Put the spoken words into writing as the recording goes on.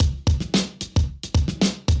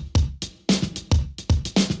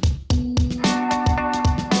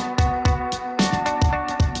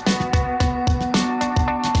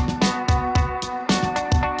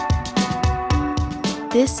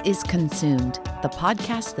This is Consumed, the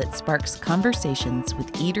podcast that sparks conversations with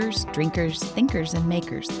eaters, drinkers, thinkers, and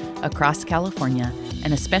makers across California,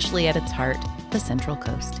 and especially at its heart, the Central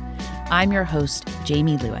Coast. I'm your host,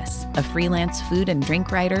 Jamie Lewis, a freelance food and drink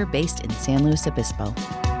writer based in San Luis Obispo.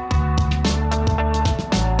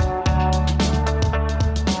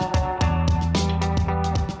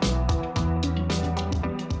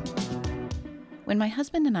 When my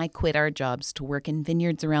husband and I quit our jobs to work in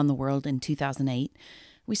vineyards around the world in 2008,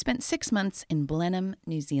 we spent 6 months in Blenheim,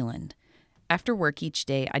 New Zealand. After work each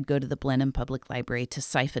day, I'd go to the Blenheim Public Library to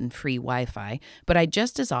siphon free Wi-Fi, but I'd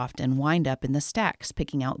just as often wind up in the stacks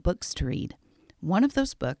picking out books to read. One of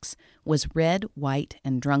those books was Red, White,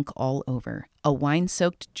 and Drunk All Over, a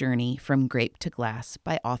wine-soaked journey from grape to glass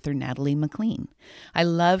by author Natalie MacLean. I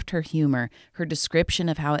loved her humor, her description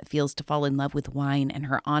of how it feels to fall in love with wine, and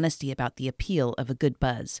her honesty about the appeal of a good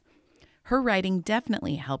buzz. Her writing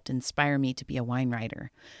definitely helped inspire me to be a wine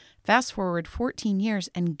writer. Fast forward 14 years,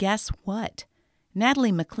 and guess what?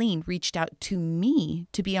 Natalie MacLean reached out to me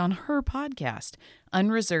to be on her podcast,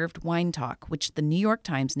 Unreserved Wine Talk, which the New York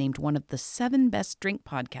Times named one of the 7 best drink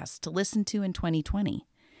podcasts to listen to in 2020.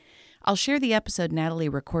 I'll share the episode Natalie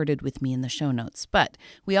recorded with me in the show notes, but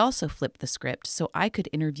we also flipped the script so I could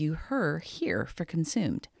interview her here for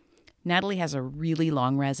Consumed. Natalie has a really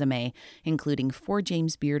long resume, including 4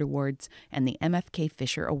 James Beard Awards and the MFK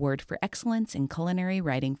Fisher Award for Excellence in Culinary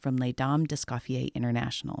Writing from Les Dames d'Escoffier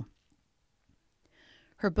International.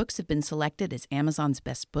 Her books have been selected as Amazon's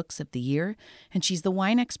Best Books of the Year, and she's the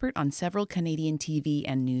wine expert on several Canadian TV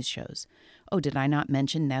and news shows. Oh, did I not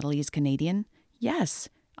mention Natalie is Canadian? Yes.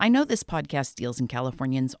 I know this podcast deals in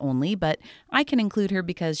Californians only, but I can include her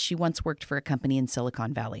because she once worked for a company in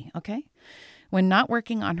Silicon Valley, okay? When not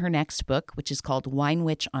working on her next book, which is called Wine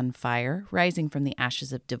Witch on Fire, Rising from the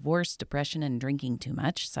Ashes of Divorce, Depression, and Drinking Too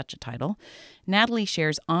Much, such a title, Natalie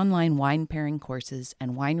shares online wine pairing courses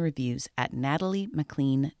and wine reviews at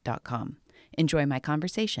nataliemaclean.com. Enjoy my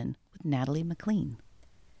conversation with Natalie MacLean.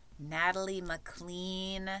 Natalie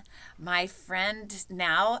MacLean, my friend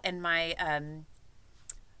now and my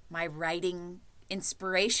writing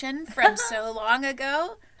inspiration from so long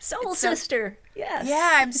ago. Soul sister, yes.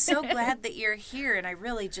 Yeah, I'm so glad that you're here. And I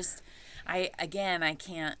really I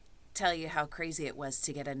can't tell you how crazy it was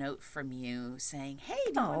to get a note from you saying, hey,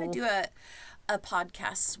 do you want to do a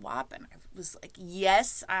podcast swap? And I was like,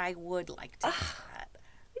 yes, I would like to do that.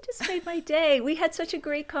 You just made my day. We had such a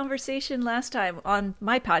great conversation last time on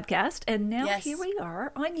my podcast, and now Here we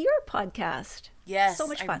are on your podcast. Yes. So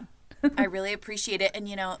much fun. I really appreciate it. And,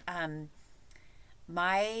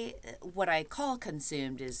 what I call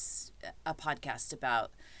Consumed is a podcast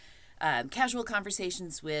about casual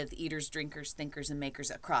conversations with eaters, drinkers, thinkers, and makers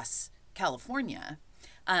across California.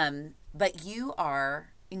 But you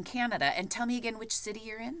are in Canada. And tell me again which city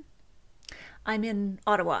you're in? I'm in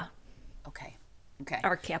Ottawa. Okay.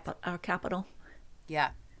 Our capital.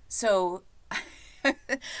 Yeah. So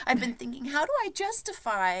I've been thinking, how do I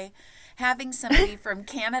justify having somebody from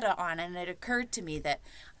Canada on? And it occurred to me that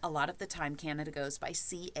a lot of the time Canada goes by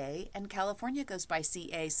CA and California goes by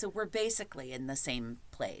CA. So we're basically in the same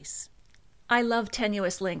place. I love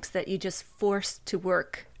tenuous links that you just force to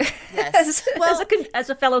work. Yes. as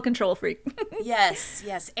a fellow control freak. Yes.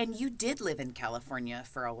 And you did live in California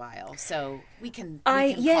for a while, so we can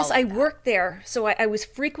I worked there. So I was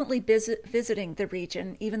frequently visiting the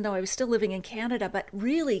region, even though I was still living in Canada. But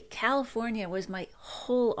really, California was my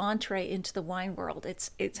whole entree into the wine world.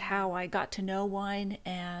 It's how I got to know wine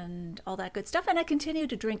and all that good stuff. And I continue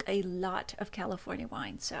to drink a lot of California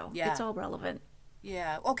wine, so It's all relevant.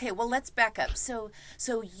 Yeah. Okay. Well, let's back up. So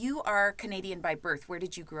you are Canadian by birth. Where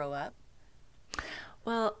did you grow up?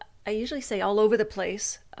 Well, I usually say all over the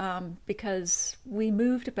place because we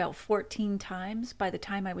moved about 14 times by the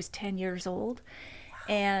time I was 10 years old. Wow.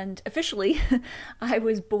 And officially, I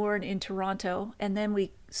was born in Toronto, and then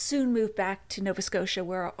we soon moved back to Nova Scotia,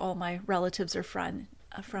 where all my relatives are from.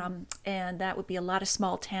 And that would be a lot of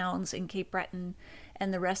small towns in Cape Breton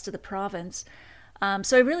and the rest of the province.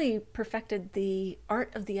 So I really perfected the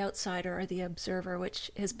art of the outsider or the observer,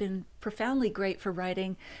 which has been profoundly great for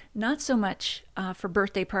writing. Not so much for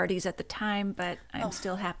birthday parties at the time, but I'm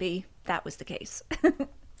still happy that was the case.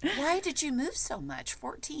 Why did you move so much?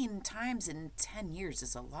 14 times in 10 years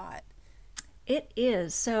is a lot. It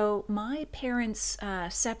is. So my parents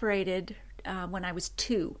separated when I was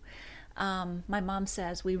 2. My mom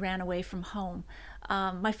says we ran away from home.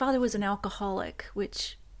 My father was an alcoholic,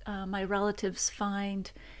 which my relatives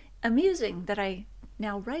find amusing that I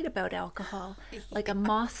now write about alcohol, like a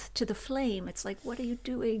moth to the flame. It's like, what are you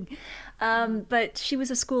doing? But she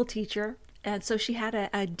was a school teacher, and so she had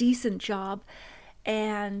a decent job.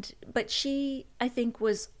 But she, I think,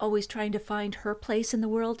 was always trying to find her place in the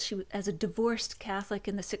world. As a divorced Catholic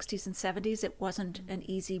in the 60s and 70s, it wasn't an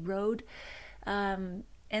easy road.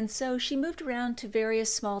 And so she moved around to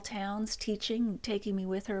various small towns teaching, taking me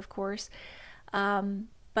with her, of course.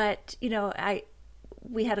 But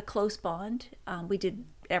we had a close bond. We did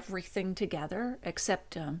everything together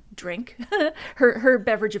except drink. Her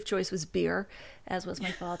beverage of choice was beer, as was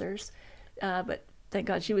my father's. But thank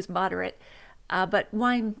God she was moderate. But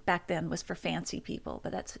wine back then was for fancy people.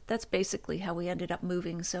 But that's basically how we ended up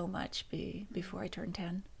moving so much before I turned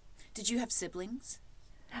 10. Did you have siblings?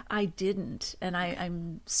 I didn't, and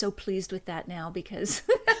I'm so pleased with that now because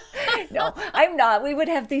no, I'm not. We would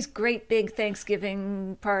have these great big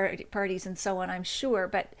Thanksgiving parties and so on, I'm sure.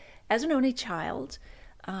 But as an only child,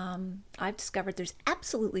 I've discovered there's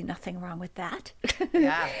absolutely nothing wrong with that.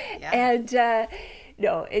 Yeah. And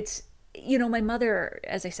no, it's, my mother,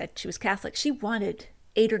 as I said, she was Catholic. She wanted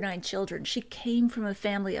 8 or 9 children. She came from a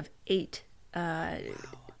family of 8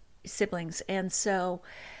 siblings, and so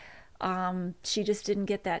she just didn't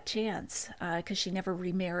get that chance because she never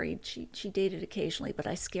remarried. She dated occasionally, but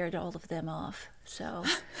I scared all of them off. So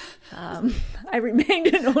I remained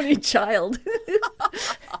an only child.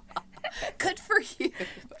 Good for you.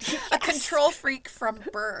 Yes. A control freak from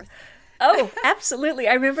birth. Oh, absolutely.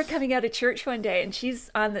 I remember coming out of church one day, and she's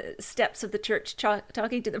on the steps of the church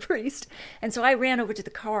talking to the priest. And so I ran over to the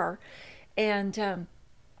car, and then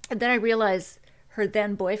I realized her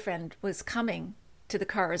then boyfriend was coming to the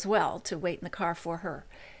car as well to wait in the car for her.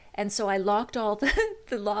 And so I locked all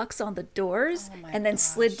the locks on the doors and then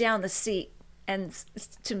slid down the seat and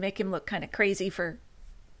to make him look kind of crazy for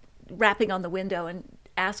rapping on the window and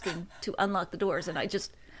asking to unlock the doors. And I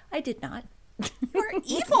did not. You're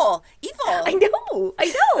evil. I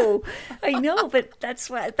know, but that's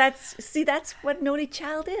what an only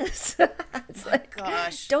child is. It's like,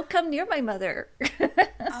 gosh, don't come near my mother.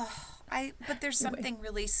 But there's something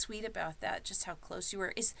really sweet about that, just how close you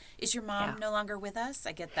were. Is your mom no longer with us?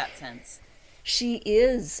 I get that sense. She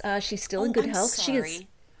is. She's still in good health. Sorry. She is.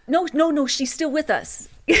 No, she's still with us.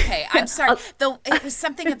 Okay, I'm sorry. Though it was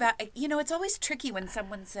something about, it's always tricky when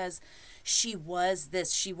someone says she was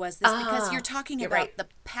this, because you're talking about the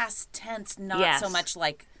past tense, not so much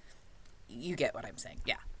like, you get what I'm saying.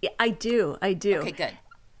 Yeah. Yeah, I do. Okay, good.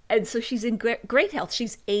 And so she's in great health.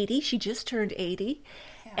 She's 80. She just turned 80.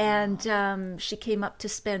 And she came up to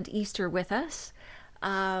spend Easter with us.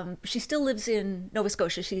 She still lives in Nova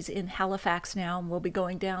Scotia. She's in Halifax now, and we'll be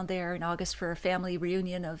going down there in August for a family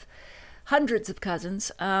reunion of hundreds of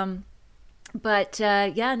cousins.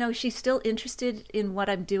 She's still interested in what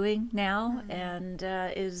I'm doing now and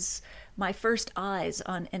is my first eyes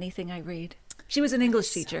on anything I read. She was an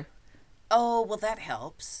English teacher. Oh, well, that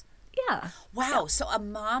helps. Yeah. Wow. Yeah. So a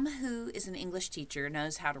mom who is an English teacher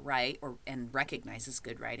knows how to write and recognizes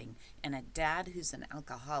good writing, and a dad who's an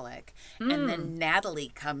alcoholic, and then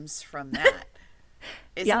Natalie comes from that.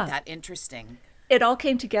 Isn't that interesting? It all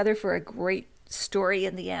came together for a great story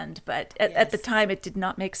in the end, but at the time it did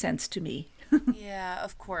not make sense to me. Yeah,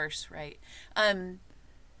 of course, right.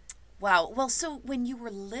 Wow. Well, so when you were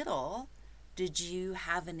little, did you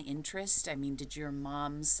have an interest? I mean, did your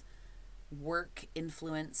mom's work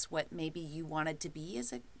influence what maybe you wanted to be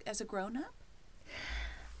as a grown-up?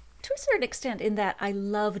 To a certain extent, in that I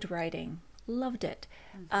loved writing, loved it.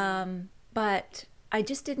 But I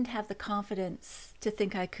just didn't have the confidence to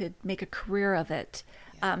think I could make a career of it.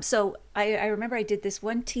 So I remember I did this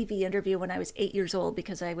one TV interview when I was 8 years old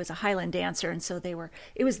because I was a Highland dancer, and so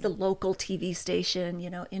it was the local TV station,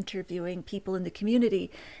 interviewing people in the community,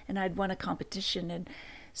 and I'd won a competition. And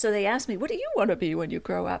so they asked me, what do you want to be when you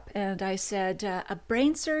grow up? And I said, a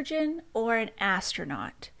brain surgeon or an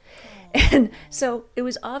astronaut. And so it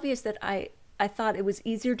was obvious that I thought it was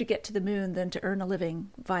easier to get to the moon than to earn a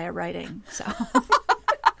living via writing. So,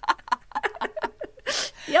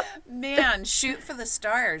 yep. Man, shoot for the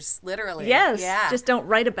stars, literally. Yes, just don't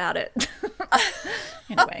write about it.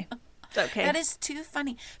 Anyway, it's okay. That is too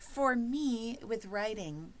funny. For me, with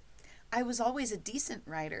writing, I was always a decent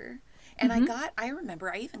writer. And I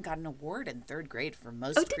remember I even got an award in 3rd grade for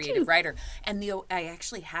most creative writer. And I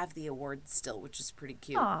actually have the award still, which is pretty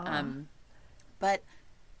cute. But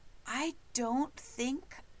I don't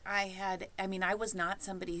think I was not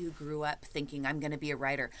somebody who grew up thinking I'm going to be a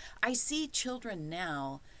writer. I see children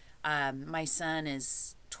now. My son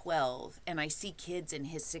is 12, and I see kids in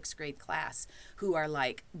his 6th grade class who are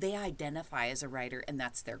like, they identify as a writer, and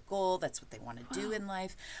that's their goal. That's what they want to do in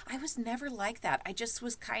life. I was never like that. I just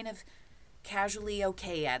was kind of casually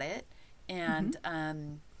okay at it. And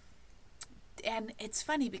and it's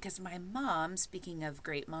funny because my mom, speaking of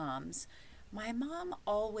great moms, my mom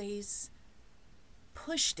always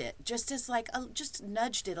pushed it, just as like, just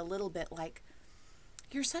nudged it a little bit, like,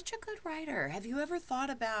 you're such a good writer. Have you ever thought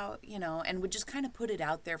about, and would just kind of put it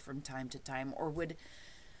out there from time to time, or would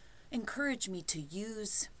encourage me to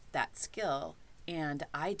use that skill. And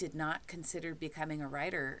I did not consider becoming a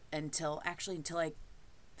writer until I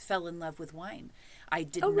fell in love with wine. I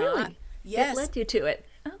did not. Really? Yes. It led you to it.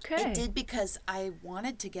 Okay. It did, because I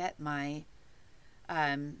wanted to get my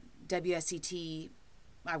WSET.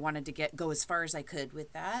 I wanted to go as far as I could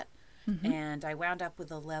with that. Mm-hmm. And I wound up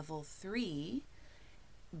with a level 3,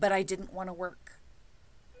 but I didn't want to work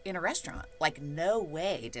in a restaurant. Like, no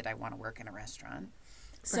way did I want to work in a restaurant.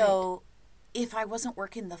 So if I wasn't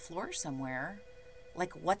working the floor somewhere,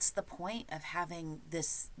 like, what's the point of having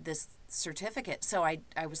this certificate? So I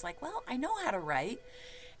was like, well, I know how to write,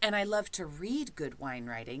 and I love to read good wine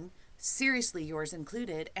writing, seriously, yours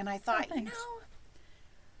included. And I thought,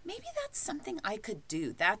 maybe that's something I could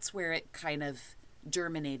do. That's where it kind of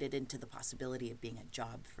germinated into the possibility of being a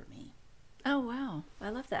job for me. Oh, wow. I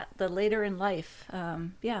love that. The later in life.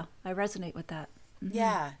 Yeah, I resonate with that. Mm-hmm.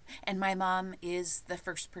 Yeah. And my mom is the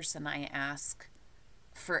first person I ask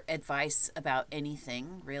for advice about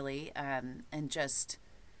anything, really. And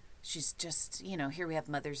she's just, here we have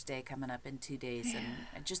Mother's Day coming up in 2 days. Yeah.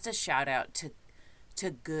 And just a shout out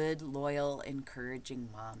to good, loyal, encouraging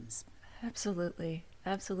moms. Absolutely.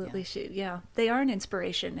 Yeah. They are an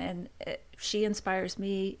inspiration, and she inspires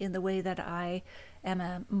me in the way that I am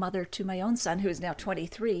a mother to my own son, who is now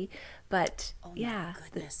 23. But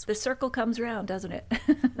the circle comes around, doesn't it?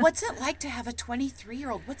 What's it like to have a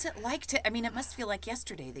 23-year-old? What's it like it must feel like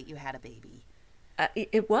yesterday that you had a baby.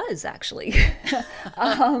 It was, actually.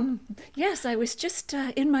 Yes, I was just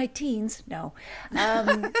in my teens. No.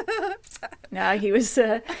 No, he was...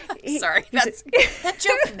 Sorry, that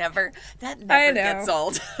joke never gets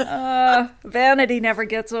old. Vanity never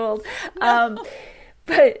gets old. No.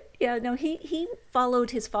 But, yeah, no, he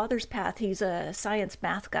followed his father's path. He's a science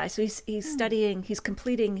math guy, so he's studying, he's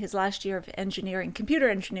completing his last year of computer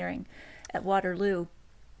engineering at Waterloo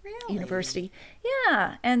University.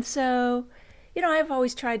 Yeah, and so... I've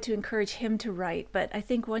always tried to encourage him to write, but I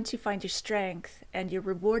think once you find your strength and you're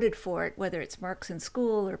rewarded for it, whether it's marks in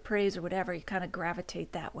school or praise or whatever, you kind of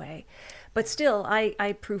gravitate that way. But still, I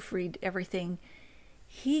proofread everything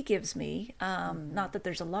he gives me. Not that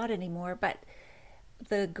there's a lot anymore, but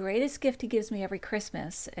the greatest gift he gives me every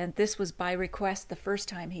Christmas, and this was by request the first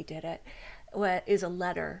time he did it, is a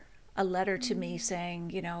letter to me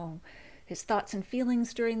saying, his thoughts and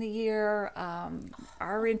feelings during the year,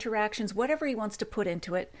 our interactions, whatever he wants to put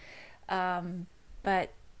into it.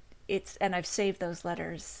 But and I've saved those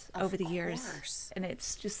letters over the years, and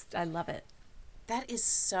it's just, I love it.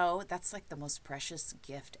 That's like the most precious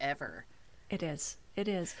gift ever. It is,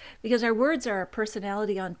 because our words are a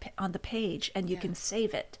personality on the page, and you can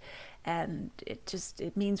save it. And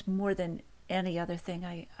it means more than any other thing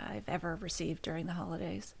I've ever received during the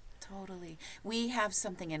holidays. Totally. We have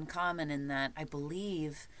something in common in that I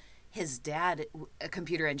believe his dad, a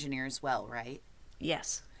computer engineer as well, right?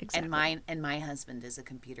 Yes, exactly. And my husband is a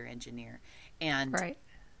computer engineer. And right.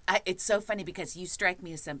 It's so funny because you strike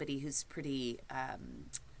me as somebody who's pretty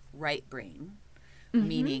right brain,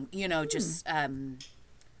 meaning, just, and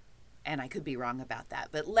I could be wrong about that,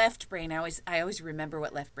 but left brain, I always remember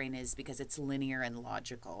what left brain is because it's linear and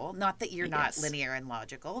logical. Not that you're not linear and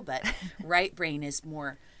logical, but right brain is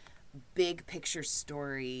more big picture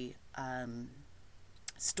storytelling,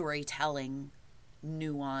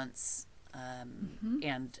 nuance,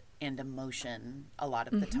 and emotion a lot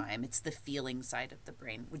of the time. It's the feeling side of the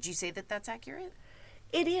brain. Would you say that that's accurate?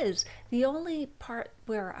 It is. The only part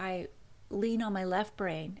where I lean on my left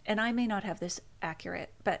brain, and I may not have this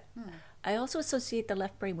accurate, but I also associate the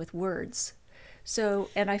left brain with words. So,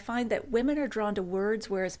 and I find that women are drawn to words,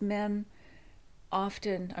 whereas men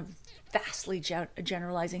often, I'm vastly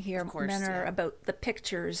generalizing here, course, men are about the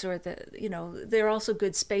pictures or they're also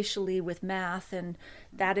good spatially with math, and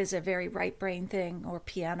that is a very right brain thing, or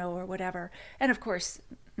piano or whatever. And of course,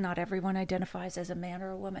 not everyone identifies as a man or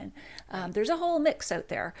a woman. There's a whole mix out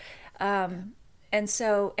there. And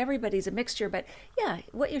so everybody's a mixture. But yeah,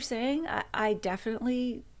 what you're saying, I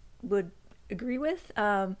definitely would agree with.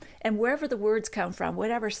 And wherever the words come from,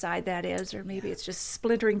 whatever side that is, or maybe it's just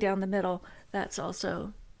splintering down the middle, that's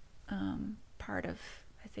also part of,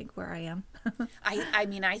 I think, where I am.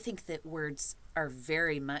 I think that words are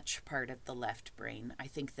very much part of the left brain. I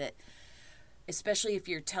think that, especially if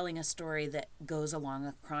you're telling a story that goes along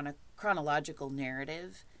a chronological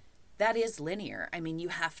narrative, that is linear. I mean, you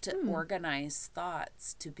have to organize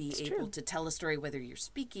thoughts to be able to tell a story, whether you're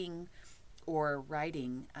speaking or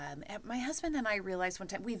writing, my husband and I realized one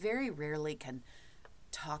time we very rarely can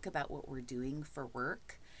talk about what we're doing for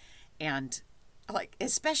work. And like,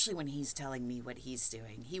 especially when he's telling me what he's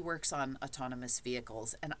doing. He works on autonomous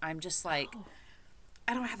vehicles, and I'm just like,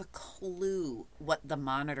 I don't have a clue what the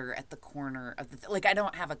monitor at the corner of the like I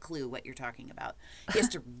don't have a clue what you're talking about. He has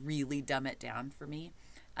to really dumb it down for me.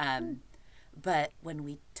 But when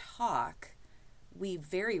we talk, we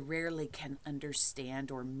very rarely can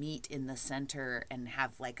understand or meet in the center and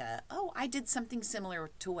have like I did something similar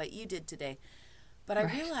to what you did today. But I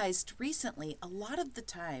realized recently, a lot of the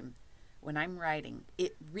time when I'm writing,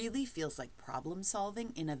 it really feels like problem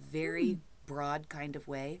solving in a very broad kind of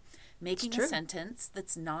way, making a sentence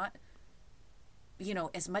that's not,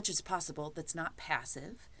 as much as possible, that's not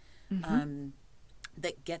passive,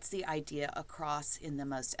 that gets the idea across in the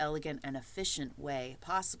most elegant and efficient way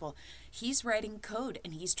possible. He's writing code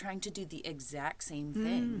and he's trying to do the exact same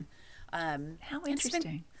thing. How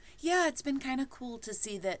interesting. It's been kind of cool to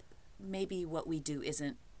see that maybe what we do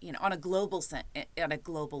isn't, on a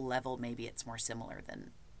global level, maybe it's more similar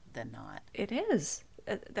than not. It is.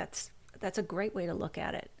 That's a great way to look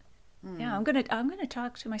at it. Yeah, I'm gonna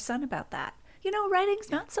talk to my son about that. Writing's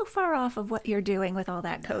not so far off of what you're doing with all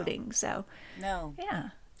that coding. So no, yeah.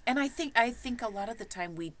 And I think a lot of the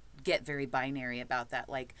time we get very binary about that.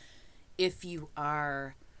 Like, if you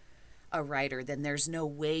are a writer, then there's no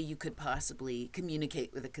way you could possibly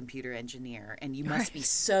communicate with a computer engineer, and you must be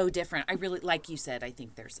so different. I really, like you said, I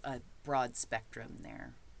think there's a broad spectrum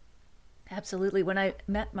there. Absolutely. When I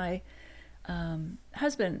met my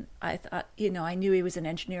husband, I thought, I knew he was an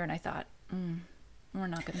engineer, and I thought, we're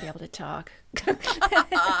not going to be able to talk.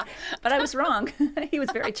 But I was wrong. He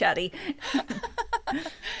was very chatty.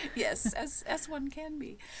 Yes, as one can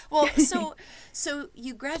be. Well, so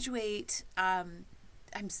you graduate. I'm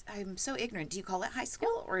so ignorant. Do you call it high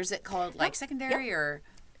school, or is it called like secondary, or?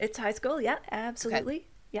 It's high school. Yeah, absolutely. Okay.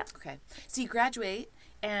 Yeah. Okay. So you graduate,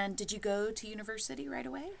 and did you go to university right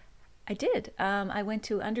away? I did. I went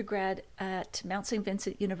to undergrad at Mount St.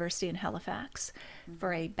 Vincent University in Halifax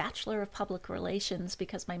for a Bachelor of Public Relations,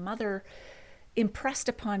 because my mother impressed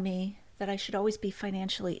upon me that I should always be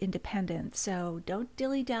financially independent. So don't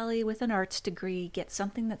dilly-dally with an arts degree. Get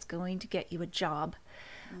something that's going to get you a job.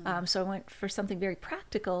 So I went for something very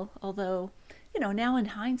practical, although, now in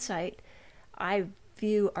hindsight, I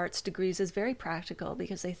view arts degrees as very practical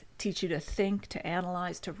because they teach you to think, to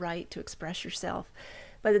analyze, to write, to express yourself.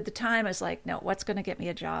 But at the time, I was like, no, what's going to get me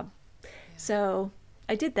a job? Yeah. So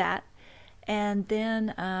I did that. And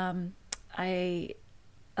then I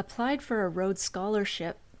applied for a Rhodes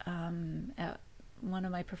Scholarship at one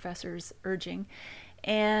of my professors' urging.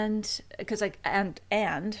 And because I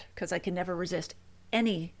can never resist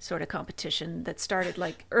any sort of competition that started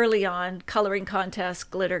like early on, coloring contest,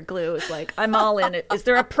 glitter glue. It's like, I'm all in it. Is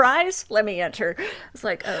there a prize? Let me enter. It's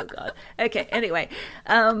like, oh God. Okay. Anyway.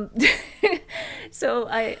 So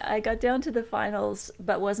I got down to the finals,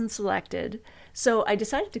 but wasn't selected. So I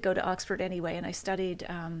decided to go to Oxford anyway. And I studied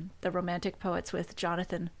the Romantic poets with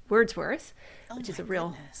Jonathan Wordsworth, which is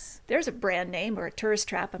there's a brand name or a tourist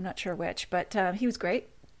trap. I'm not sure which, but he was great.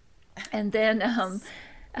 And then,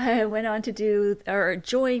 I went on to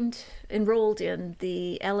enrolled in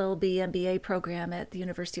the LLB MBA program at the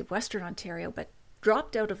University of Western Ontario, but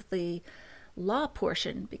dropped out of the law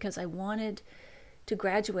portion because I wanted to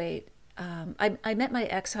graduate. I met my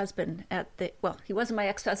ex-husband he wasn't my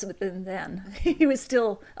ex-husband then. He was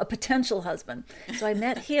still a potential husband. So I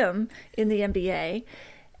met him in the MBA,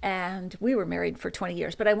 and we were married for 20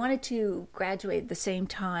 years, but I wanted to graduate at the same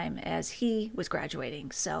time as he was graduating.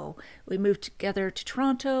 So we moved together to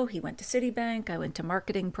Toronto. He went to Citibank. I went to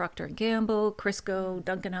marketing, Procter & Gamble, Crisco,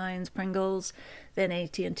 Duncan Hines, Pringles, then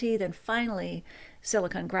AT&T, then finally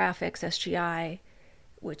Silicon Graphics, SGI,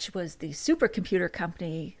 which was the supercomputer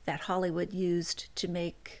company that Hollywood used to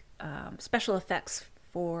make special effects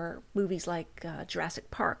for movies like Jurassic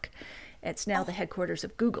Park. It's now the headquarters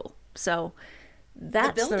of Google. So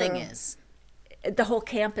that's the building is. The whole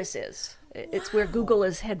campus is. It's where Google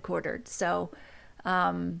is headquartered. So,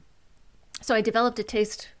 so I developed a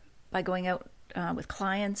taste by going out with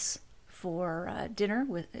clients for dinner.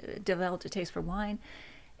 Developed a taste for wine,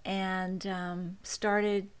 and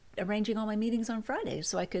started arranging all my meetings on Fridays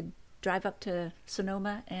so I could drive up to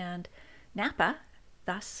Sonoma and Napa.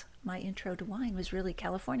 Thus, my intro to wine was really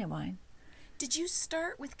California wine. Did you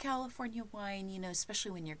start with California wine?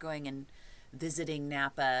 Especially when you're going and visiting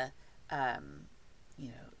Napa,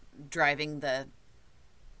 driving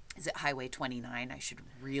is it Highway 29? I should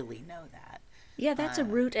really know that. Yeah, that's a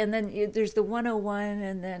route, and then there's the 101,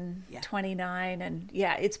 and then Yeah. 29, and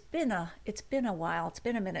yeah, it's been a while. It's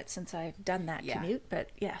been a minute since I've done that Yeah. commute, but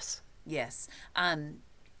yes. Yes. And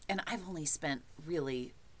I've only spent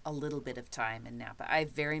really a little bit of time in Napa.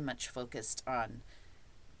 I've very much focused on,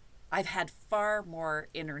 I've had far more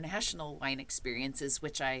international wine experiences,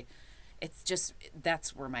 which it's just,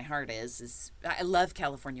 that's where my heart is I love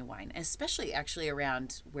California wine, especially actually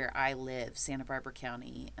around where I live, Santa Barbara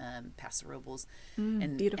County, Paso Robles,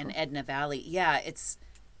 and beautiful. Edna Valley. Yeah, it's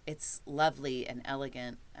lovely and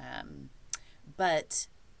elegant. But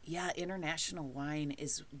yeah, international wine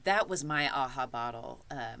that was my aha bottle.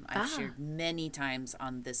 I've shared many times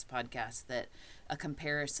on this podcast that a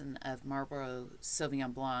comparison of Marlborough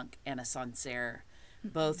Sauvignon Blanc and a Sancerre,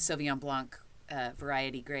 both Sauvignon Blanc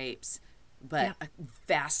variety grapes, but a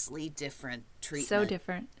vastly different treatment. So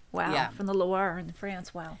different. Wow. Yeah. From the Loire in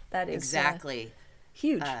France. Wow. That is Exactly.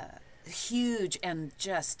 huge. Huge, and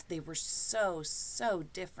just they were so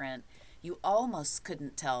different. You almost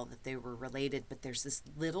couldn't tell that they were related, but there's this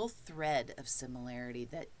little thread of similarity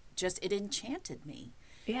that just, it enchanted me.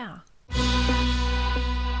 Yeah.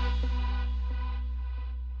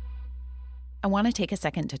 I want to take a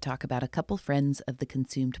second to talk about a couple friends of the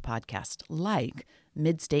Consumed podcast, like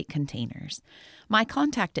Midstate Containers. My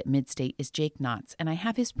contact at Midstate is Jake Knotts, and I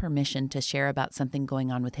have his permission to share about something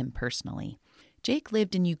going on with him personally. Jake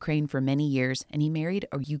lived in Ukraine for many years, and he married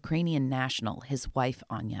a Ukrainian national, his wife,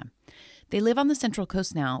 Anya. They live on the Central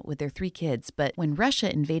Coast now with their 3 kids, but when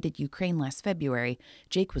Russia invaded Ukraine last February,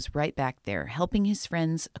 Jake was right back there, helping his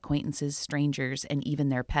friends, acquaintances, strangers, and even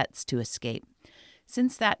their pets to escape.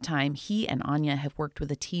 Since that time, he and Anya have worked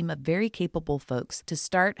with a team of very capable folks to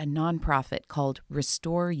start a nonprofit called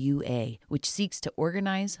Restore UA, which seeks to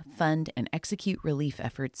organize, fund, and execute relief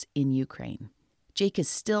efforts in Ukraine. Jake is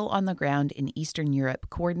still on the ground in Eastern Europe,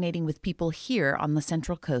 coordinating with people here on the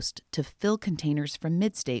Central Coast to fill containers from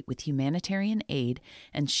Midstate with humanitarian aid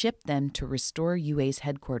and ship them to Restore UA's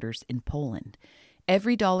headquarters in Poland.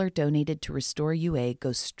 Every dollar donated to Restore UA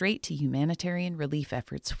goes straight to humanitarian relief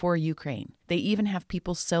efforts for Ukraine. They even have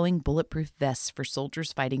people sewing bulletproof vests for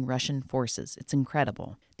soldiers fighting Russian forces. It's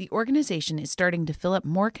incredible. The organization is starting to fill up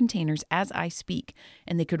more containers as I speak,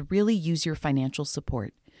 and they could really use your financial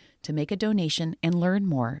support. To make a donation and learn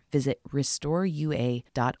more, visit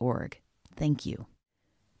restoreua.org. Thank you.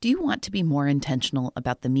 Do you want to be more intentional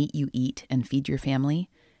about the meat you eat and feed your family?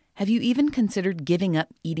 Have you even considered giving up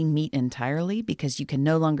eating meat entirely because you can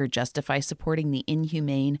no longer justify supporting the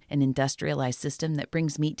inhumane and industrialized system that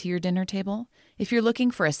brings meat to your dinner table? If you're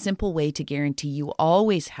looking for a simple way to guarantee you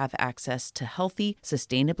always have access to healthy,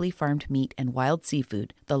 sustainably farmed meat and wild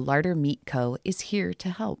seafood, the Larder Meat Co. is here to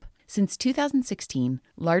help. Since 2016,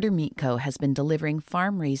 Larder Meat Co. has been delivering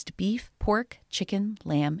farm-raised beef, pork, chicken,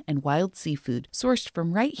 lamb, and wild seafood sourced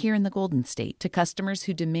from right here in the Golden State to customers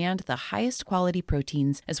who demand the highest quality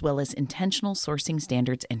proteins as well as intentional sourcing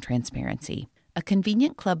standards and transparency. A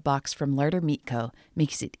convenient club box from Larder Meat Co.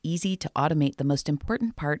 makes it easy to automate the most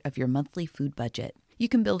important part of your monthly food budget. You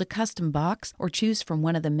can build a custom box or choose from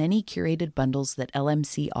one of the many curated bundles that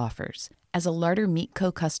LMC offers. As a Larder Meat Co.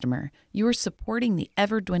 customer, you are supporting the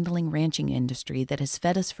ever-dwindling ranching industry that has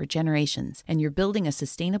fed us for generations, and you're building a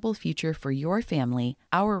sustainable future for your family,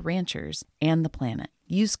 our ranchers, and the planet.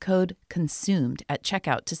 Use code CONSUMED at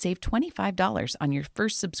checkout to save $25 on your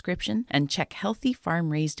first subscription and check healthy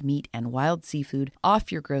farm-raised meat and wild seafood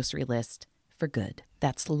off your grocery list for good.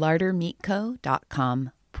 That's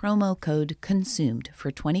lardermeatco.com, promo code CONSUMED for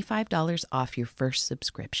 $25 off your first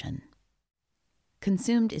subscription.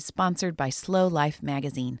 Consumed is sponsored by Slow Life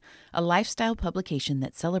magazine, a lifestyle publication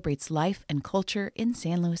that celebrates life and culture in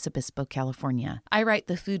San Luis Obispo, California. I write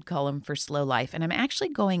the food column for Slow Life, and I'm actually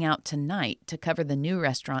going out tonight to cover the new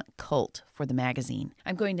restaurant Cult for the magazine.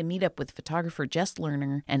 I'm going to meet up with photographer Jess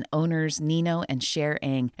Lerner and owners Nino and Cher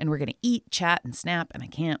Eng, and we're going to eat, chat, and snap, and I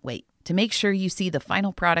can't wait. To make sure you see the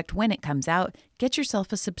final product when it comes out, get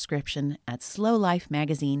yourself a subscription at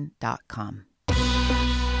slowlifemagazine.com.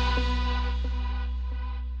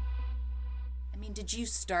 Did you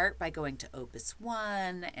start by going to Opus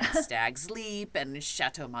One and Stag's Leap and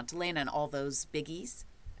Chateau Montelena and all those biggies?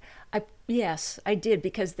 Yes, I did,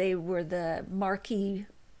 because they were the marquee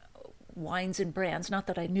wines and brands. Not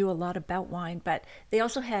that I knew a lot about wine, but they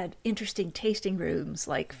also had interesting tasting rooms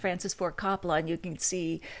like Francis Ford Coppola, and you can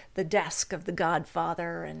see the desk of The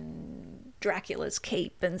Godfather and Dracula's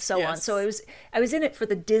cape and so on. So I was in it for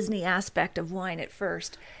the Disney aspect of wine at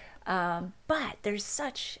first. But there's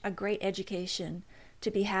such a great education to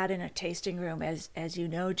be had in a tasting room, as you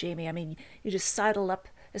know, Jamie. I mean, you just sidle up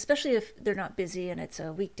especially if they're not busy and it's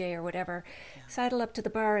a weekday or whatever, sidle up to the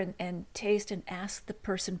bar and taste and ask the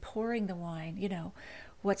person pouring the wine,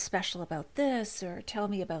 what's special about this, or tell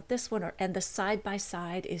me about this one, and the side by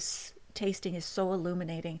side tasting is so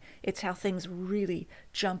illuminating. It's how things really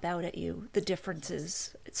jump out at you, the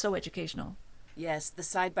differences. It's so educational. Yes, the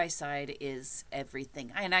side by side is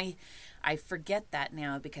everything. And I forget that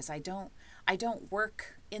now because I don't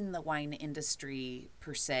work in the wine industry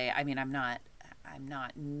per se. I mean, I'm not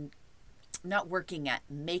working at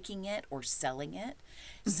making it or selling it.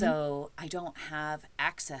 So I don't have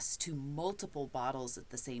access to multiple bottles at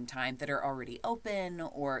the same time that are already open,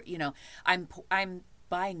 or I'm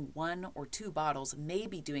buying 1 or 2 bottles,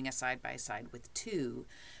 maybe doing a side by side with 2,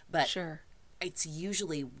 but Sure. It's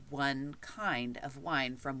usually one kind of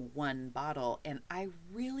wine from one bottle, and I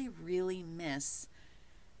really, really miss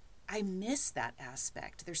that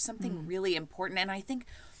aspect. There's something really important, and I think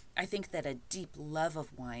that a deep love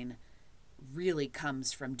of wine really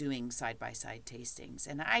comes from doing side-by-side tastings,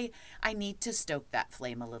 and I need to stoke that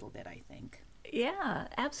flame a little bit, I think. Yeah,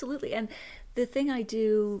 absolutely. And the thing I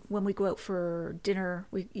do when we go out for dinner,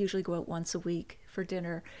 we usually go out once a week for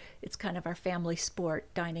dinner. It's kind of our family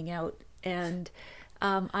sport, dining out. And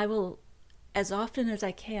I will, as often as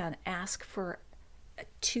I can, ask for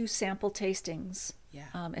 2 sample tastings,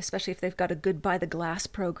 especially if they've got a good by the glass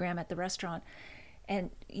program at the restaurant,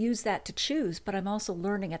 and use that to choose. But I'm also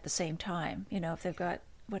learning at the same time, if they've got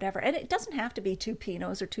whatever. And it doesn't have to be 2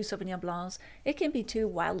 Pinots or 2 Sauvignon Blancs. It can be 2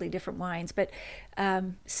 wildly different wines, but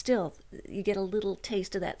still, you get a little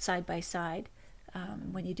taste of that side by side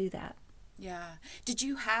when you do that. Yeah. Did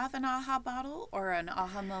you have an aha bottle or an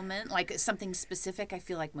aha moment? Like something specific? I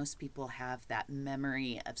feel like most people have that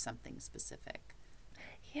memory of something specific.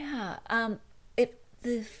 Yeah.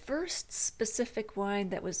 The first specific wine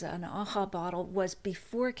that was an aha bottle was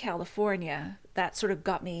before California. That sort of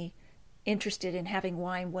got me interested in having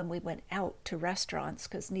wine when we went out to restaurants,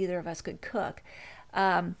 because neither of us could cook.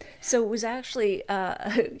 So it was actually,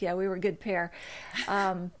 we were a good pair.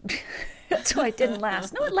 That's why it didn't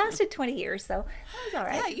last. No, it lasted 20 years, though. That was all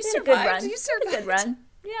right. Yeah, you survived. You survived. A good run.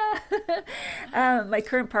 Yeah. My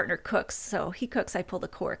current partner cooks, so he cooks, I pull the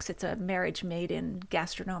corks. It's a marriage made in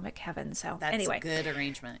gastronomic heaven. So that's anyway, a good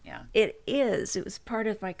arrangement. Yeah, it is. It was part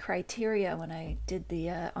of my criteria when I did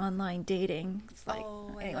the online dating. It's like,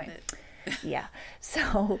 I love it. Yeah.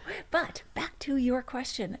 So, but back to your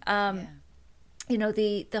question.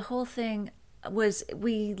 The whole thing was,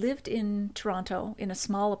 we lived in Toronto in a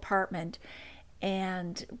small apartment,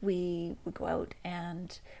 and we would go out,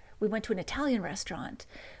 and we went to an Italian restaurant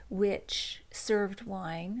which served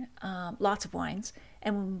wine, lots of wines.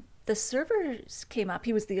 And when the servers came up,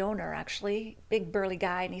 he was the owner actually, big burly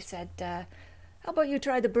guy, and he said, how about you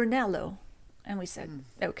try the Brunello? And we said,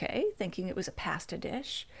 okay, thinking it was a pasta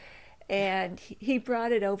dish. And he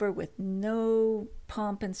brought it over with no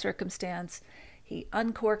pomp and circumstance. He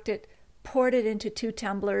uncorked it, poured it into 2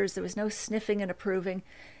 tumblers. There was no sniffing and approving.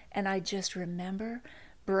 And I just remember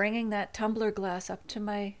bringing that tumbler glass up to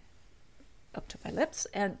my lips,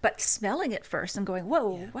 but smelling it first and going,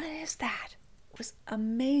 whoa, What is that? It was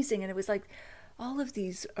amazing. And it was like all of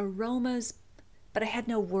these aromas, but I had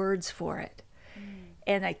no words for it.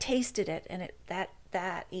 And I tasted it, and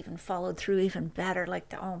that even followed through even better.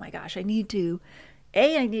 Like, oh my gosh, I need to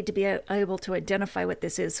be able to identify what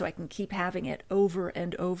this is so I can keep having it over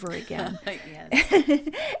and over again.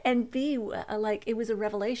 And B, like, it was a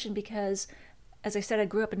revelation because, as I said, I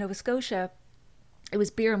grew up in Nova Scotia. It was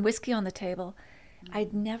beer and whiskey on the table.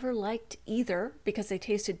 I'd never liked either because they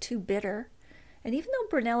tasted too bitter. And even though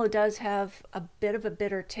Brunello does have a bit of a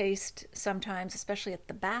bitter taste sometimes, especially at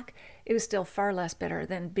the back, it was still far less bitter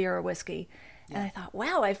than beer or whiskey. Yeah. And I thought,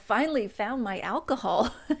 wow, I finally found my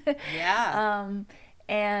alcohol. Yeah.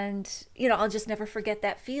 And, I'll just never forget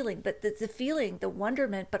that feeling. But the feeling, the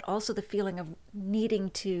wonderment, but also the feeling of needing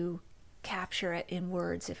to capture it in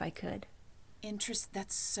words if I could.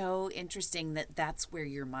 That's so interesting that's where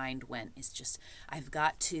your mind went. It's just, I've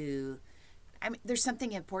got to... there's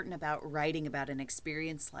something important about writing about an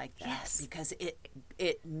experience like that. Yes. Because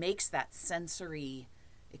it makes that sensory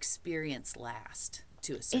experience last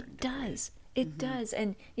to a certain degree. It does.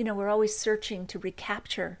 And, we're always searching to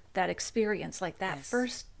recapture that experience like that. Yes.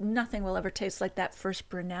 First, nothing will ever taste like that first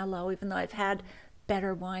Brunello, even though I've had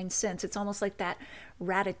better wine since. It's almost like that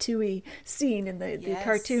Ratatouille scene in the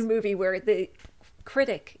cartoon movie where the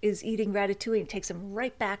critic is eating ratatouille and takes him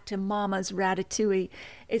right back to Mama's ratatouille.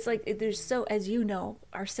 It's like there's as you know,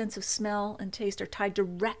 our sense of smell and taste are tied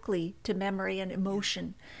directly to memory and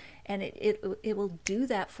emotion, and it will do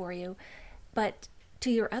that for you. But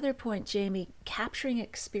to your other point, Jamie, capturing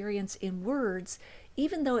experience in words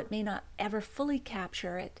even though it may not ever fully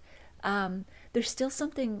capture it, there's still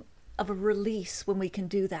something of a release when we can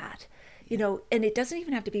do that. You know, and it doesn't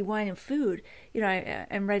even have to be wine and food. You know,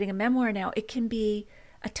 I'm writing a memoir now. It can be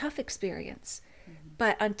a tough experience.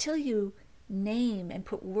 But until you name and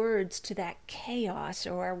put words to that chaos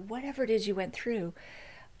or whatever it is you went through,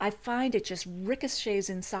 I find it just ricochets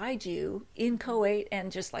inside you, inchoate,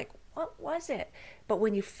 and just like, what was it? But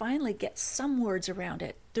when you finally get some words around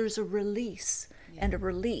it, there's a release and a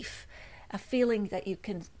relief, a feeling that you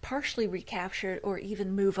can partially recapture it or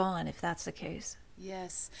even move on if that's the case.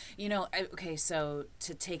 Yes. You know, okay, so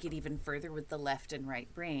to take it even further with the left and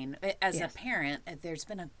right brain, as a parent, there's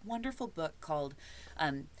been a wonderful book called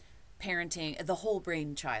Parenting the Whole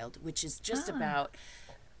Brain Child, which is just about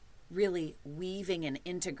really weaving and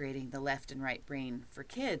integrating the left and right brain for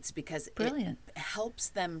kids, because it helps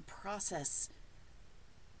them process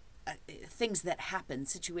things that happen,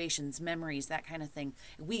 situations, memories, that kind of thing.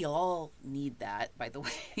 We all need that, by the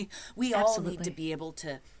way. We all need to be able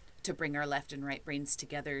to bring our left and right brains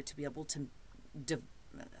together, to be able to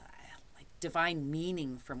divine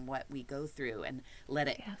meaning from what we go through and let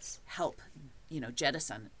it help, you know,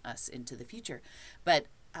 jettison us into the future. But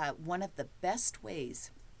one of the best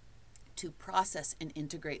ways to process and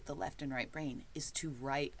integrate the left and right brain is to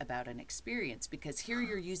write about an experience, because here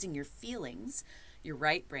you're using your feelings, your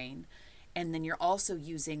right brain, and then you're also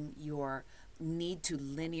using your need to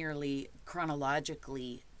linearly,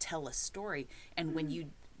 chronologically tell a story. And when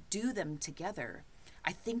you do them together,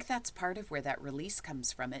 I think that's part of where that release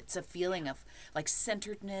comes from. It's a feeling of like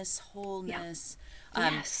centeredness, wholeness.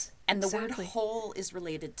 And the word whole is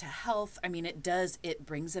related to health. I mean, it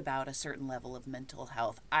brings about a certain level of mental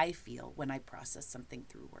health, I feel, when I process something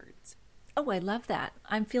through words. Oh, I love that.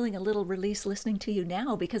 I'm feeling a little release listening to you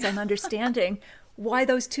now, because I'm understanding why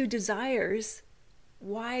those two desires,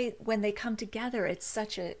 why when they come together, it's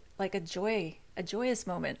such a joyous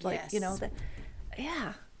moment. Like, you know,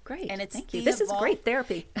 great. And thank you. This is great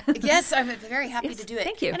therapy. Yes, I'm very happy to do it.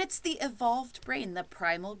 Thank you. And it's the evolved brain. The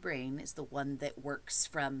primal brain is the one that works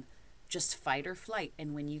from just fight or flight.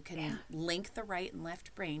 And when you can link the right and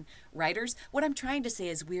left brain, writers, what I'm trying to say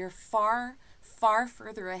is we're far, far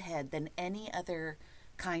further ahead than any other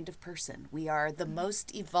kind of person. We are the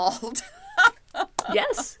most evolved.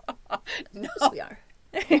 Yes. No. Yes, we are.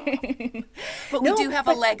 But we do have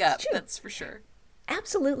a leg up, that's for sure.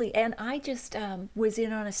 Absolutely. And I just was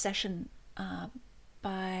in on a session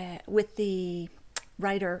with the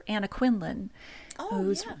writer Anna Quindlen,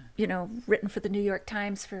 who's you know, written for the New York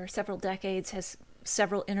Times for several decades, has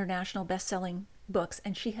several international best-selling books,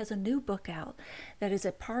 and she has a new book out that is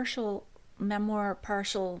a partial memoir,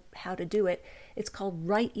 partial how to do it. It's called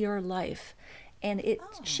Write Your Life. And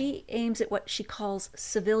she aims at what she calls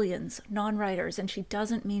civilians, non-writers, and she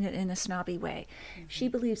doesn't mean it in a snobby way. Mm-hmm. She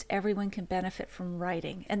believes everyone can benefit from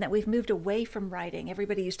writing, and that we've moved away from writing.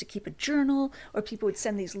 Everybody used to keep a journal, or people would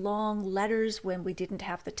send these long letters when we didn't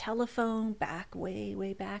have the telephone, back, way,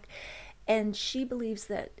 way back. And she believes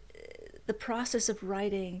that the process of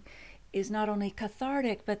writing is not only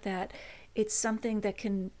cathartic, but that it's something that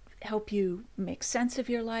can help you make sense of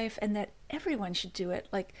your life, and that everyone should do it,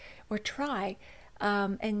 or try.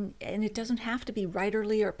 And it doesn't have to be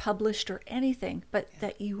writerly or published or anything, but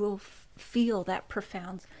that you will feel that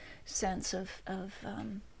profound sense of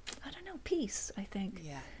I don't know, peace, I think.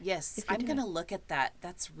 Yeah. Yes. I'm going to look at that.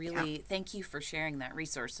 That's really, thank you for sharing that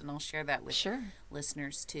resource, and I'll share that with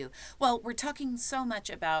listeners too. Well, we're talking so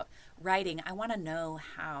much about writing. I want to know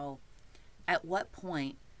at what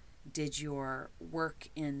point did your work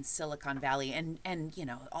in Silicon Valley and you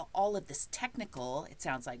know, all of this technical, it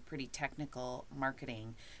sounds like pretty technical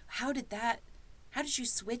marketing, how did you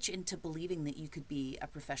switch into believing that you could be a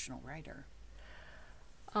professional writer?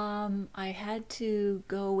 I had to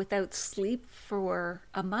go without sleep for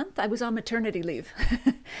a month. I was on maternity leave.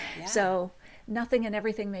 So nothing and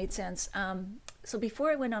everything made sense. So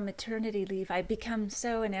before I went on maternity leave, I'd become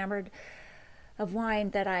so enamored of wine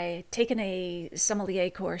that I had taken a sommelier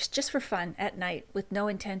course just for fun at night with no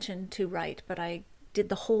intention to write, but I did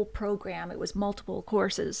the whole program. It was multiple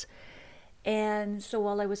courses. And so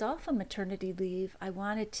while I was off on maternity leave, I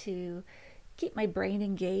wanted to keep my brain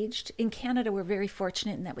engaged. In Canada, we're very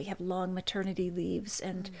fortunate in that we have long maternity leaves.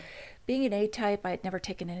 And being an A-type, I had never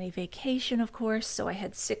taken any vacation, of course, so I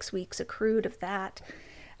had 6 weeks accrued of that.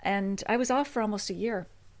 And I was off for almost a year.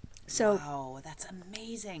 So wow, that's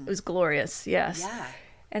amazing. It was glorious, yes. Yeah.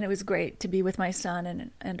 And it was great to be with my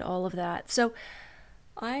son and all of that. So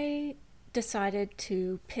I decided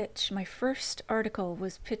to pitch. My first article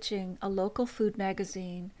was pitching a local food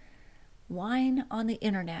magazine, Wine on the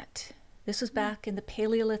Internet. This was back in the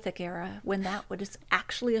Paleolithic era when that was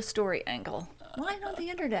actually a story angle. Why on the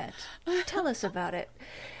internet? Tell us about it.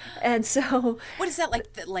 And so, what is that,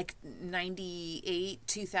 like 98,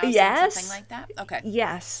 2000, yes, something like that? Okay.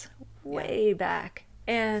 Yes, way back.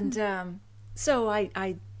 And so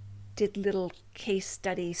I did little case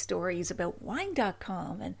study stories about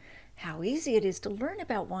wine.com and how easy it is to learn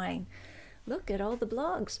about wine. Look at all the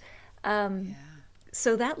blogs.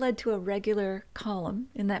 So that led to a regular column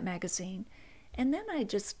in that magazine. And then I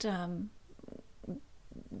just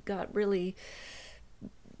got really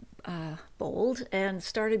bold and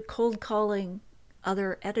started cold calling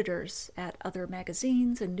other editors at other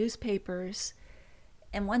magazines and newspapers.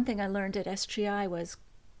 And one thing I learned at SGI was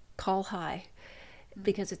call high,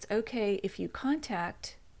 because it's okay if you can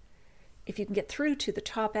get through to the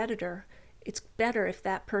top editor. It's better if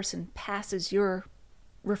that person passes your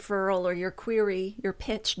referral or your query, your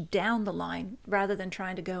pitch down the line rather than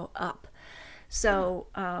trying to go up. So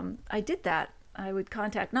I did that. I would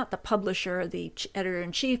contact not the publisher, the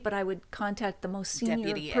editor-in-chief, but I would contact the most senior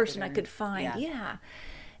Deputy person editor. I could find. Yeah.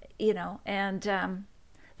 You know, and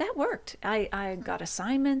that worked. I got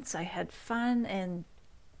assignments, I had fun, and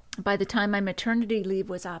by the time my maternity leave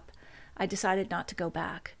was up, I decided not to go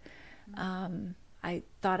back. I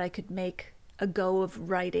thought I could make a go of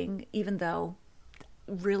writing, even though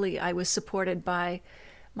really I was supported by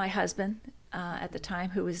my husband at the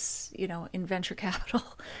time, who was, in venture capital,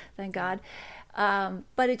 thank God.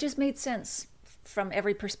 But it just made sense from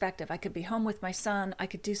every perspective. I could be home with my son. I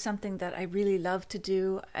could do something that I really love to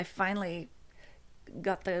do. I finally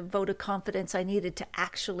got the vote of confidence I needed to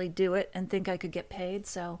actually do it and think I could get paid.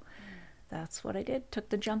 So that's what I did. Took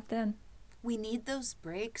the jump then. We need those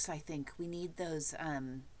breaks, I think. We need those,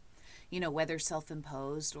 whether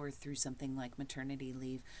self-imposed or through something like maternity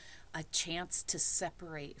leave, a chance to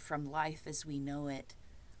separate from life as we know it.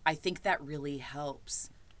 I think that really helps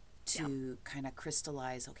to kind of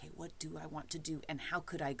crystallize, okay, what do I want to do and how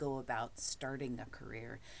could I go about starting a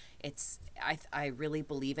career? I really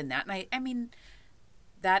believe in that. And I mean,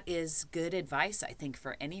 that is good advice, I think,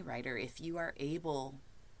 for any writer. If you are able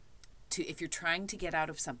to, if you're trying to get out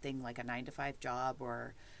of something like a 9-to-5 job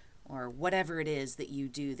or whatever it is that you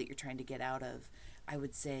do that you're trying to get out of, I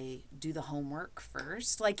would say do the homework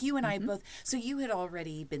first. Like you and I both. So you had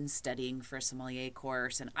already been studying for a sommelier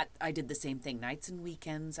course, and I did the same thing. Nights and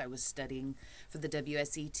weekends, I was studying for the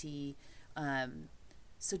WSET.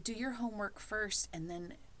 So do your homework first, and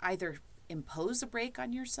then either impose a break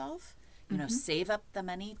on yourself, save up the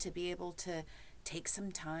money to be able to take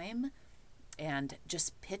some time and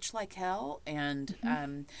just pitch like hell, and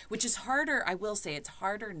which is harder. I will say it's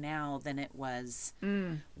harder now than it was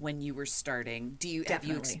when you were starting. Have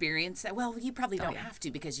you experienced that? Well, you probably don't have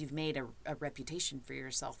to, because you've made a reputation for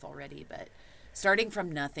yourself already, but starting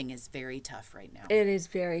from nothing is very tough right now. It is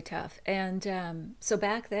very tough. And so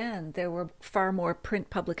back then there were far more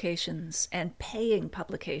print publications and paying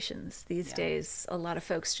publications. These days a lot of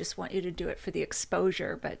folks just want you to do it for the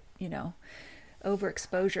exposure, but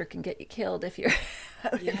overexposure can get you killed if you're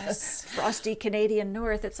out in the frosty Canadian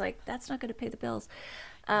North. It's like, that's not going to pay the bills.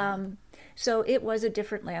 So it was a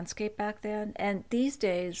different landscape back then. And these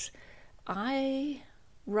days, I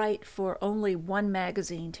write for only one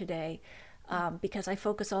magazine today because I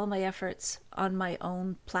focus all my efforts on my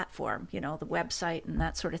own platform, the website and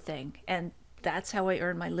that sort of thing. And that's how I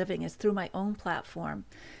earn my living, is through my own platform.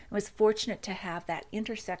 I was fortunate to have that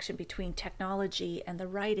intersection between technology and the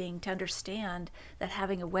writing to understand that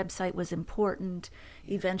having a website was important,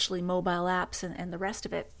 eventually mobile apps and the rest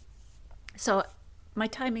of it. So my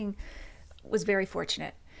timing was very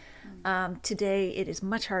fortunate. Today it is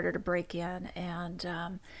much harder to break in, and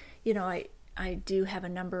I do have a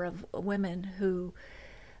number of women who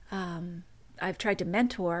I've tried to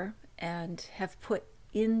mentor and have put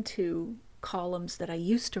into columns that I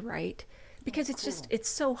used to write, because it's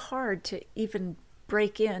so hard to even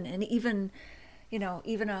break in, and even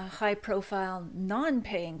a high profile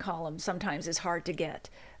non-paying column sometimes is hard to get,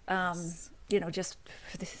 just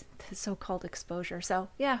for the so-called exposure. So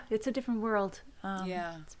it's a different world.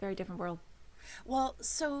 It's a very different world. Well,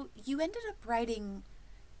 so you ended up writing,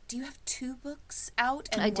 do you have 2 books out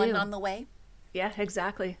and I one do. on the way? Yeah,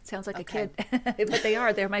 exactly. Sounds like a kid, but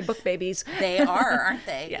they're my book babies. They are, aren't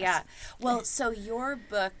they? Yes. Yeah. Well, so your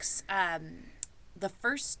books, the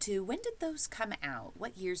first 2, when did those come out?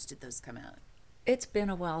 What years did those come out? It's been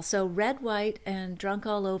a while. So Red, White, and Drunk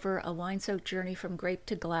All Over, A Wine-Soaked Journey from Grape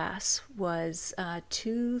to Glass was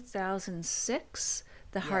 2006.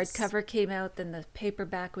 The hardcover came out, then the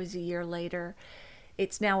paperback was a year later.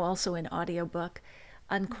 It's now also an audiobook.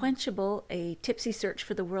 Unquenchable, a tipsy search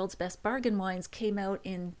for the world's best bargain wines, came out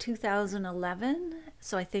in 2011.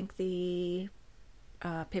 So I think the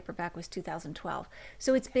paperback was 2012.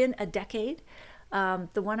 So it's been a decade.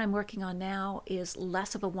 The one I'm working on now is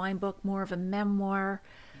less of a wine book, more of a memoir.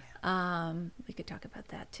 We could talk about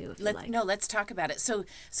that too, if you like. No, let's talk about it. So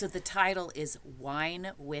the title is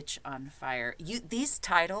Wine Witch on Fire. These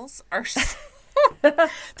titles are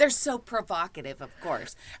they're so provocative, of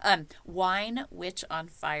course. Wine Witch on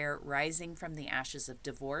Fire, rising from the ashes of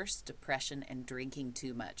divorce, depression, and drinking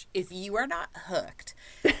too much. If you are not hooked,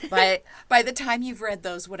 by the time you've read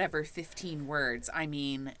those 15 words, I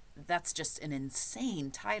mean, that's just an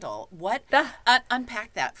insane title. What?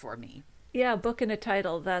 Unpack that for me. Yeah, book and a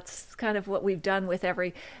title. That's kind of what we've done with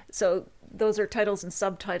so those are titles and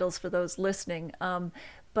subtitles for those listening.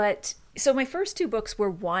 But so my first two books were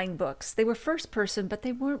wine books. They were first person, but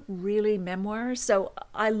they weren't really memoirs. So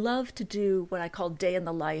I love to do what I call day in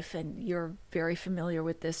the life. And you're very familiar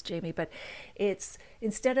with this, Jamie, but it's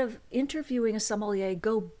instead of interviewing a sommelier,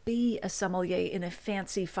 go be a sommelier in a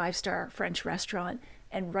fancy 5-star French restaurant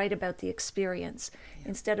and write about the experience. Yeah.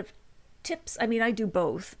 Instead of tips, I mean, I do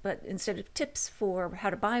both, but instead of tips for how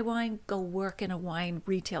to buy wine, go work in a wine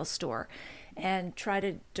retail store and try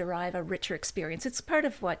to derive a richer experience. It's part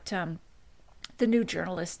of what the New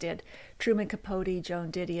Journalists did. Truman Capote,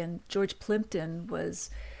 Joan Didion, George Plimpton was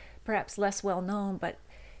perhaps less well known, but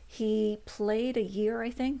he played a year,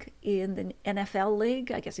 I think, in the NFL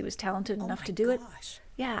league. I guess he was talented enough to do it.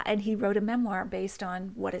 Yeah, and he wrote a memoir based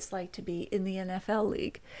on what it's like to be in the NFL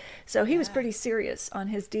league. So he was pretty serious on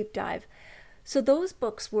his deep dive. So those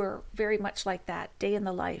books were very much like that, day in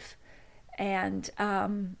the life. And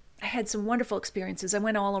I had some wonderful experiences. I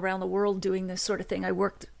went all around the world doing this sort of thing. I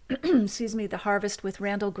worked, the harvest with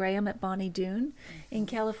Randall Graham at Bonnie Doon in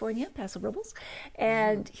California, Paso Robles.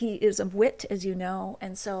 And he is a wit, as you know.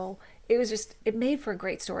 And so it made for a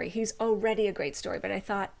great story. He's already a great story. But I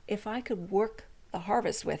thought if I could work the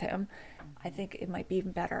harvest with him, I think it might be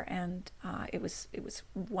even better. And it was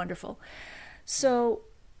wonderful. So,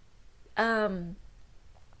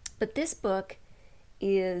 but this book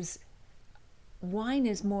wine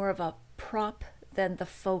is more of a prop than the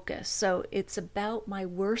focus. So it's about my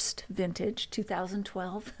worst vintage,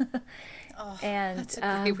 2012. And that's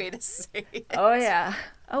a great way to say it. Oh yeah.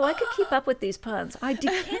 Oh, I could keep up with these puns. I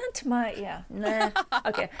decant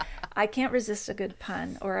okay. I can't resist a good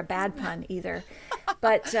pun or a bad pun either.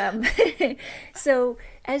 But so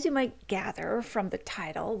as you might gather from the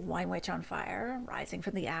title, Wine Witch on Fire, rising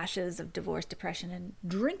from the ashes of divorce, depression, and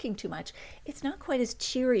drinking too much, it's not quite as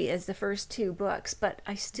cheery as the first two books, but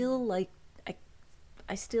I still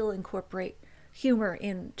I still incorporate humor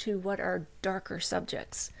into what are darker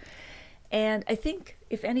subjects. And I think,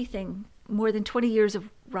 if anything, more than 20 years of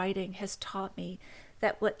writing has taught me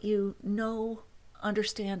that what you know,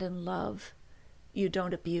 understand, and love, you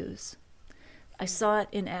don't abuse. I saw it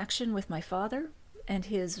in action with my father and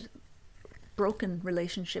his broken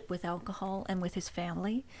relationship with alcohol and with his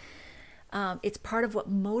family. It's part of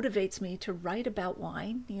what motivates me to write about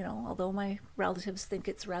wine. You know, although my relatives think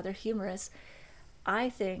it's rather humorous, I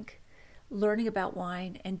think learning about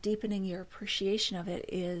wine and deepening your appreciation of it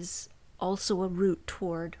is also a route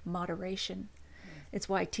toward moderation. It's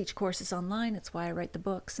why I teach courses online. It's why I write the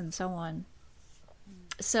books and so on.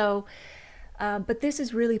 So, but this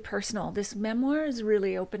is really personal. This memoir is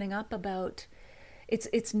really opening up about,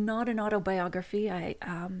 it's not an autobiography.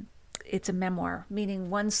 It's a memoir,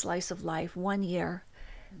 meaning one slice of life, 1 year,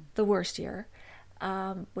 the worst year,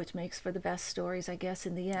 which makes for the best stories, I guess,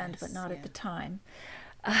 in the end, but not at the time.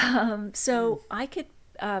 So I could,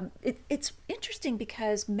 it's interesting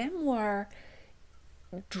because memoir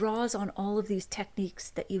draws on all of these techniques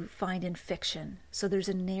that you find in fiction. So there's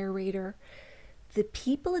a narrator. The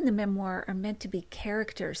people in the memoir are meant to be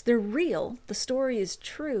characters. They're real. The story is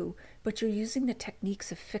true, but you're using the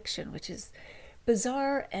techniques of fiction, which is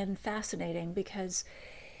bizarre and fascinating because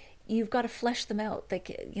you've got to flesh them out.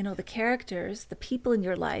 Like, you know, the characters, the people in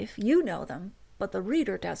your life, you know them, but the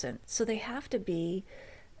reader doesn't. So they have to be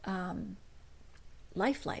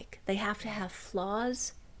lifelike. They have to have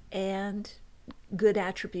flaws and good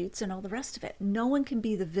attributes and all the rest of it. No one can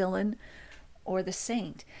be the villain or the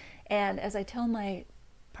saint. And as I tell my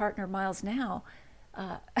partner Miles now,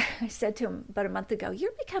 I said to him about a month ago,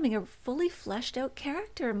 "You're becoming a fully fleshed out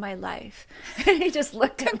character in my life." And he just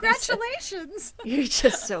looked at Congratulations. me and said, "You're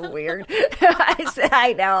just so weird." I said,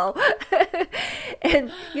 "I know." And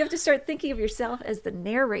you have to start thinking of yourself as the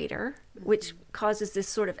narrator, which causes this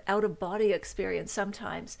sort of out of body experience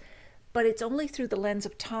sometimes. But it's only through the lens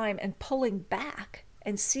of time and pulling back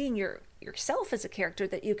and seeing yourself as a character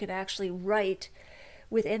that you can actually write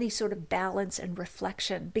with any sort of balance and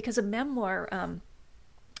reflection. Because a memoir,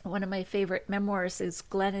 one of my favorite memoirs is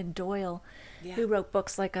Glennon Doyle, who wrote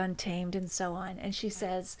books like Untamed and so on. And she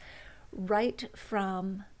says, don't write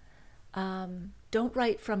from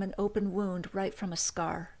an open wound, write from a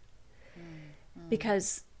scar.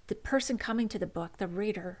 Because the person coming to the book, the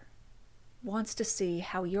reader, wants to see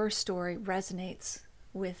how your story resonates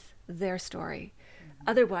with their story.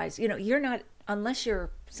 Otherwise, you're not, unless you're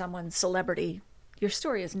someone's celebrity, your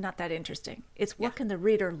story is not that interesting. It's what can the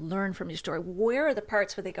reader learn from your story? Where are the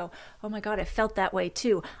parts where they go, oh my God, I felt that way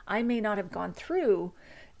too. I may not have gone through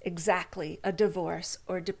exactly a divorce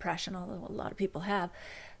or depression, although a lot of people have,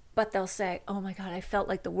 but they'll say, oh my God, I felt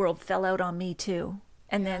like the world fell out on me too.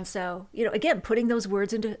 And then so, again, putting those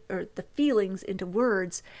words into, or the feelings into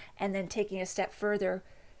words, and then taking a step further,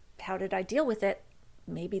 how did I deal with it?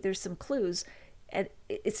 Maybe there's some clues. And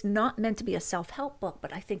it's not meant to be a self-help book,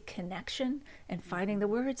 but I think connection and finding the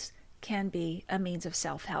words can be a means of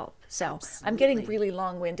self-help. So I'm getting really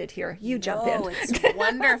long-winded here. You jump in. Oh, it's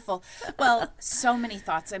wonderful. Well, so many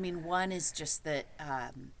thoughts. I mean, one is just that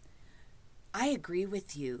I agree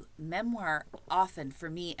with you. Memoir often, for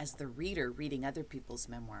me as the reader reading other people's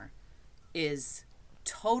memoir, is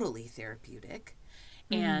totally therapeutic.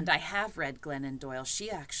 And I have read Glennon Doyle.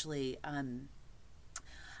 She actually,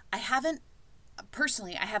 I haven't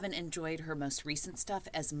enjoyed her most recent stuff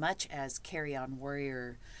as much as Carry On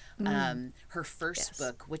Warrior, her first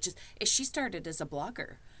book, which is she started as a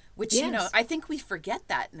blogger, which, I think we forget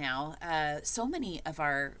that now. So many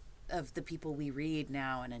of the people we read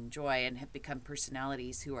now and enjoy and have become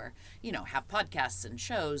personalities who are, have podcasts and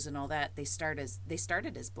shows and all that. They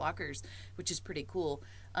started as bloggers, which is pretty cool.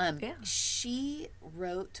 She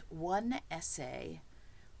wrote one essay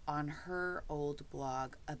on her old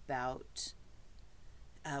blog about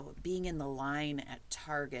being in the line at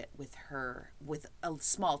Target with a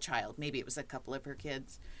small child. Maybe it was a couple of her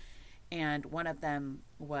kids. And one of them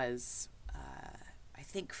was, I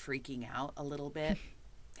think, freaking out a little bit,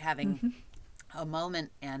 having a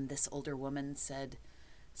moment. And this older woman said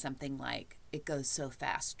something like, "It goes so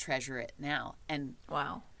fast, treasure it now." And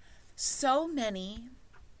wow, so many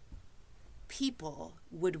people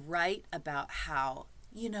would write about how,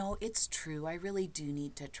 it's true, I really do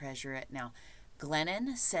need to treasure it now.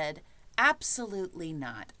 Glennon said, absolutely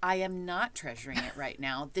not. I am not treasuring it right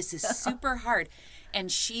now. This is super hard.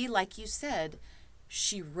 And she, like you said,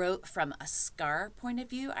 she wrote from a scar point of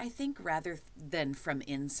view, I think, rather than from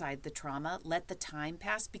inside the trauma. Let the time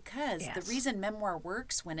pass, because the reason memoir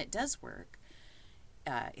works when it does work,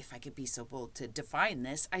 if I could be so bold to define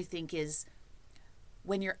this, I think is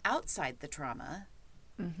when you're outside the trauma,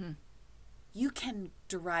 you can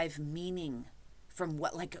derive meaning from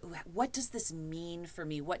what does this mean for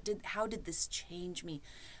me? How did this change me?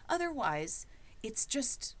 Otherwise, it's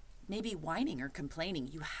just maybe whining or complaining.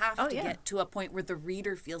 You have to get to a point where the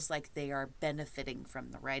reader feels like they are benefiting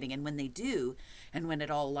from the writing. And when they do, and when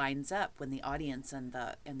it all lines up, when the audience and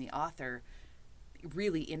the author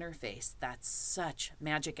really interface, that's such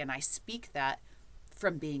magic. And I speak that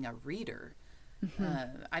from being a reader.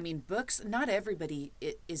 I mean, books, not everybody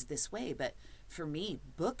is this way, but for me,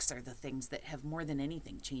 books are the things that have more than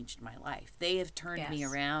anything changed my life. They have turned me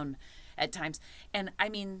around at times. And I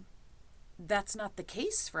mean, that's not the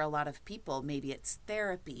case for a lot of people. Maybe it's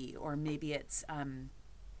therapy, or maybe it's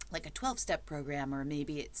like a 12-step program, or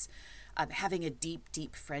maybe it's having a deep,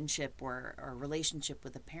 deep friendship or relationship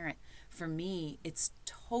with a parent. For me, it's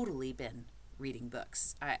totally been reading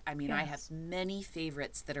books. I mean, I have many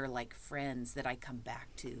favorites that are like friends that I come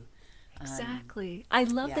back to. Exactly. I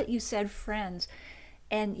love that you said friends.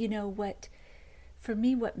 And for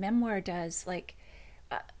me, what memoir does, like,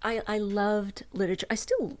 I loved literature. I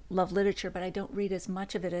still love literature, but I don't read as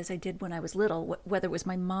much of it as I did when I was little, whether it was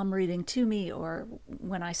my mom reading to me or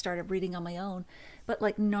when I started reading on my own. But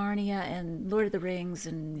like Narnia and Lord of the Rings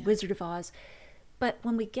and Wizard of Oz. But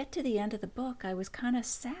when we get to the end of the book, I was kind of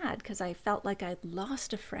sad because I felt like I'd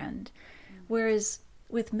lost a friend. Whereas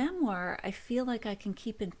with memoir, I feel like I can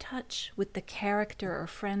keep in touch with the character or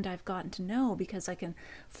friend I've gotten to know because I can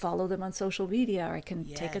follow them on social media, or I can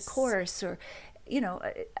take a course, or,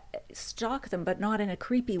 stalk them, but not in a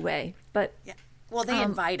creepy way. But well, they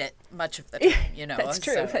invite it much of the time, That's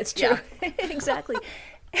true. So, that's true. Exactly.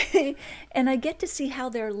 And I get to see how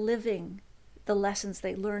they're living the lessons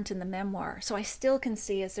they learned in the memoir. So I still can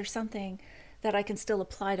see, is there something that I can still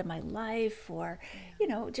apply to my life, or,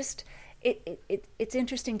 just... It's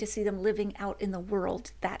interesting to see them living out in the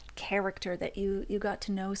world, that character that you got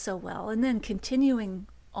to know so well, and then continuing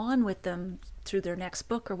on with them through their next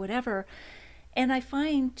book or whatever. And I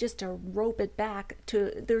find, just to rope it back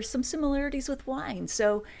to, there's some similarities with wine.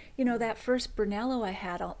 So, that first Brunello I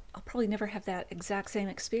had, I'll probably never have that exact same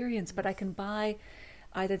experience, but I can buy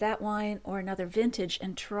either that wine or another vintage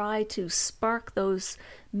and try to spark those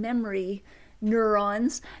memory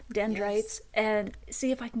neurons, dendrites, Yes. and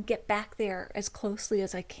see if I can get back there as closely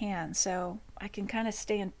as I can. So I can kind of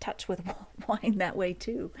stay in touch with wine that way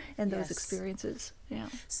too, and those Yes. experiences. Yeah.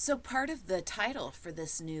 So part of the title for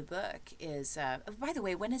this new book is, by the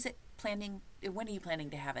way, when are you planning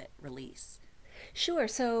to have it release? Sure.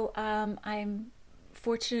 So I'm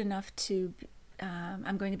fortunate enough to,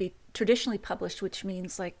 I'm going to be traditionally published, which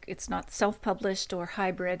means like it's not self-published or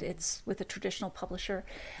hybrid. It's with a traditional publisher.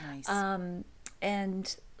 Nice.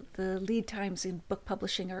 And the lead times in book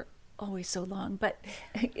publishing are always so long. But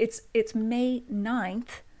it's May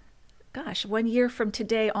 9th. Gosh, 1 year from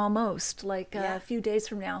today almost, like Yeah. a few days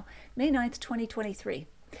from now. May 9th, 2023.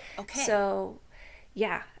 Okay. So,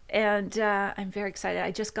 yeah. And I'm very excited.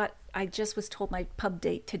 I just was told my pub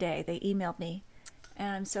date today. They emailed me,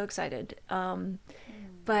 and I'm so excited.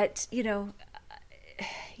 But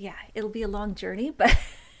yeah, it'll be a long journey. But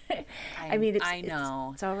I mean, I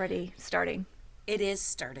know. it's already starting. It is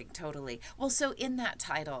starting, totally. Well, so in that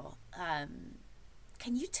title,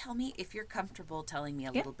 can you tell me, if you're comfortable telling me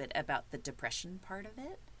a little bit about the depression part of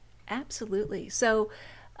it? Absolutely. So,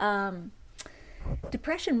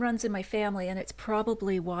 depression runs in my family, and it's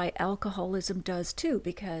probably why alcoholism does too,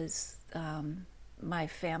 because my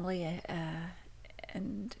family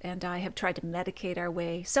and I have tried to self-medicate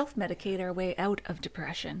our way out of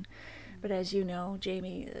depression. But as you know,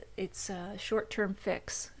 Jamie, it's a short-term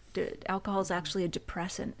fix. Alcohol is actually a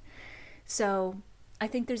depressant. So I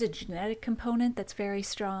think there's a genetic component that's very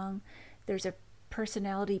strong. There's a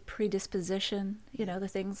personality predisposition, the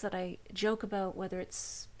things that I joke about, whether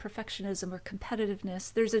it's perfectionism or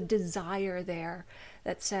competitiveness. There's a desire there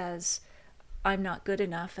that says, I'm not good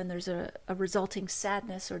enough, and there's a resulting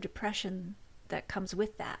sadness or depression that comes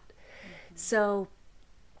with that. Mm-hmm. So,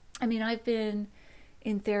 I mean, I've been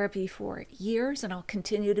in therapy for years, and I'll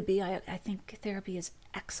continue to be. I think therapy is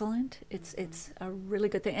excellent. It's a really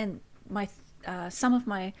good thing. And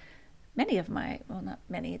many of my, well, not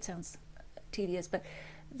many, it sounds tedious, but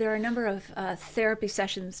there are a number of therapy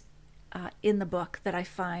sessions in the book that I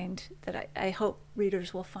find that I hope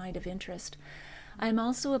readers will find of interest. I'm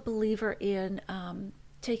also a believer in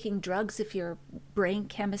taking drugs if your brain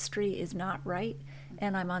chemistry is not right,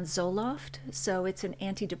 and I'm on Zoloft, so it's an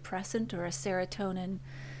antidepressant or a serotonin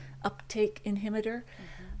uptake inhibitor.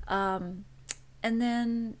 Mm-hmm. And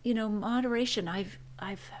then, moderation. I've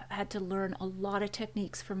had to learn a lot of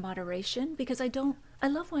techniques for moderation because I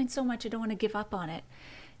love wine so much, I don't want to give up on it.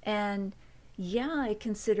 And yeah, I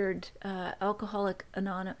considered Alcoholics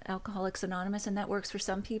Anonymous, and that works for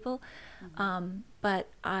some people. Mm-hmm. But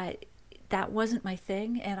that wasn't my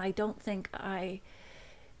thing, and I don't think I,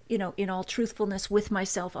 in all truthfulness with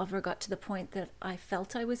myself, ever got to the point that I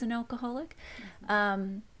felt I was an alcoholic.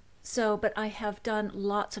 Mm-hmm. But I have done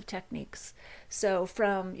lots of techniques. So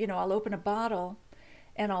from, I'll open a bottle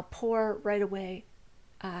and I'll pour right away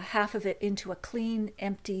half of it into a clean,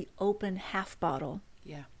 empty, open half bottle.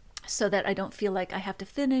 Yeah. So that I don't feel like I have to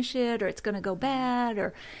finish it or it's going to go bad,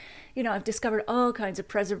 or, I've discovered all kinds of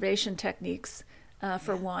preservation techniques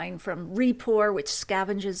for wine, from repour, which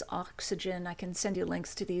scavenges oxygen. I can send you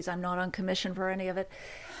links to these. I'm not on commission for any of it.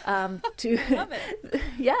 To Love it.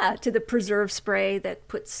 Yeah, to the preserve spray that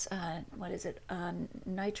puts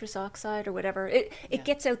nitrous oxide or whatever. It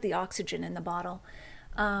gets out the oxygen in the bottle.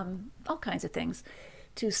 All kinds of things,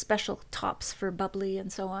 to special tops for bubbly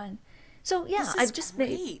and so on. So yeah, This is I've just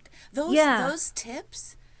great. made Those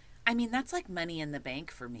tips. I mean, that's like money in the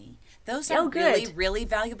bank for me. Those are really, really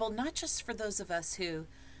valuable, not just for those of us who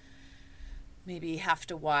maybe have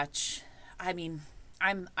to watch. I mean,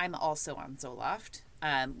 I'm also on Zoloft.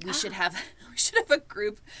 We should have a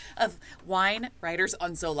group of wine writers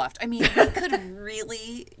on Zoloft. I mean, we could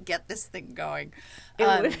really get this thing going.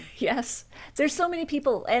 Yes, there's so many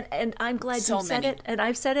people, and I'm glad you said it, and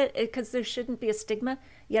I've said it, because there shouldn't be a stigma.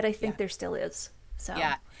 Yet I think there still is. So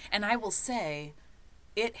yeah, and I will say,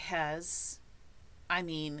 it has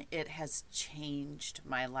changed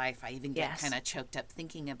my life. I even get kind of choked up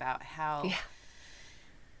thinking about how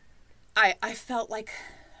I felt like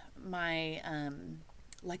my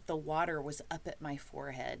like the water was up at my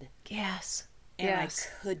forehead. Yes. And I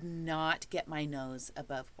could not get my nose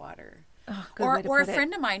above water. Oh, good way to or a put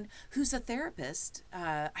friend of mine who's a therapist,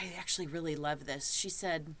 I actually really love this. She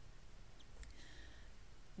said,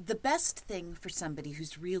 the best thing for somebody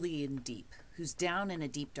who's really who's down in a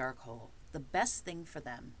deep, dark hole, the best thing for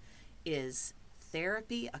them is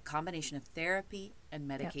therapy, a combination of therapy and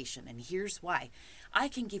medication. And here's why. I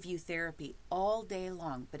can give you therapy all day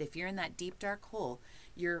long, but if you're in that deep, dark hole,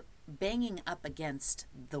 you're banging up against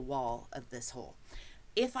the wall of this hole.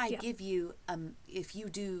 If I give you, if you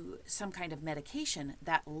do some kind of medication,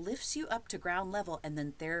 that lifts you up to ground level, and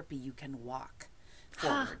then therapy, you can walk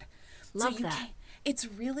forward. Love that. It's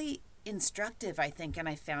really instructive, I think, and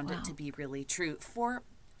I found it to be really true for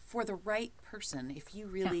the right person. If you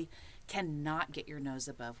really cannot get your nose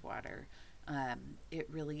above water, it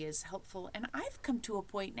really is helpful. And I've come to a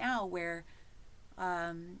point now where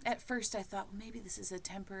at first I thought, well, maybe this is a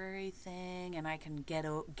temporary thing and I can get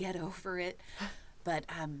over it. But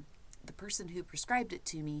the person who prescribed it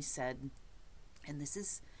to me said, and this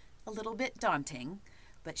is a little bit daunting,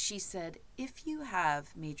 but she said, if you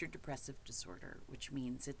have major depressive disorder, which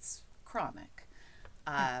means it's chronic,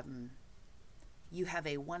 you have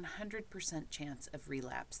a 100% chance of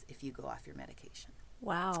relapse if you go off your medication.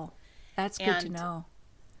 Wow. That's good to know.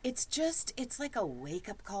 It's like a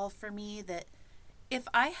wake-up call for me that if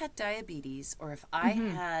I had diabetes or if I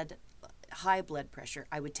had high blood pressure,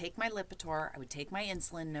 I would take my Lipitor, I would take my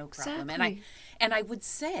insulin, no problem. Exactly. And I would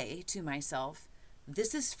say to myself,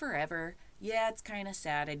 this is forever. Yeah, it's kind of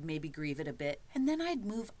sad. I'd maybe grieve it a bit. And then I'd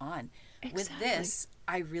move on. Exactly. With this,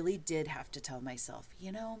 I really did have to tell myself,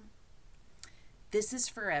 this is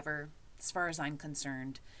forever as far as I'm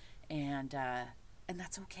concerned. And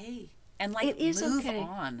that's okay. And it is move okay.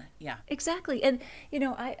 on. Yeah. Exactly. And,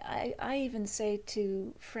 I even say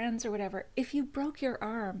to friends or whatever, if you broke your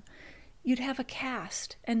arm, you'd have a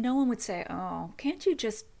cast. And no one would say, oh, can't you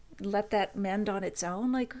just let that mend on its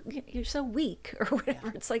own? Like, you're so weak or whatever.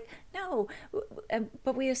 Yeah. It's like, no.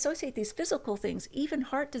 But we associate these physical things. Even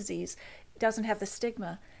heart disease doesn't have the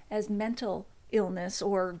stigma as mental illness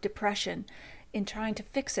or depression in trying to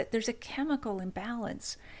fix it. There's a chemical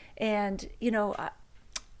imbalance. And,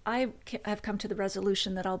 I have come to the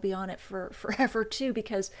resolution that I'll be on it for forever too,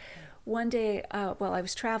 because one day, I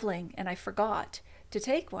was traveling and I forgot to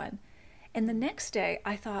take one. And the next day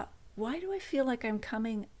I thought, why do I feel like I'm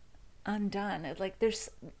coming undone? Like there's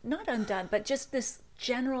not undone, but just this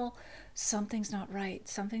general, something's not right.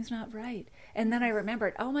 And then I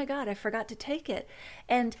remembered, oh my God, I forgot to take it.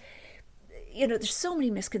 And, there's so many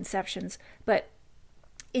misconceptions, but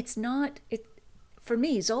it's not, for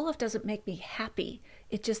me, Zoloft doesn't make me happy.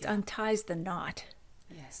 It just unties the knot.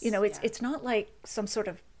 Yes. It's not like some sort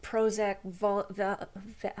of Prozac, Valium.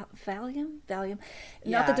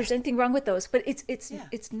 Not that there's anything wrong with those, but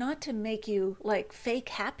it's not to make you like fake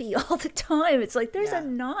happy all the time. It's like there's a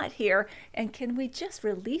knot here, and can we just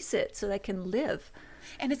release it so that I can live?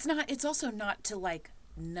 And it's also not to like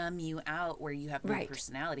numb you out where you have no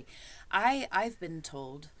personality. I've been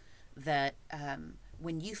told that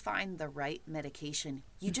when you find the right medication,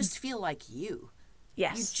 you just feel like you.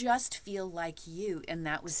 Yes. You just feel like you. And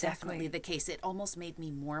that was definitely the case. It almost made me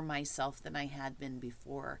more myself than I had been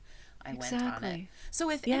before I went on it. So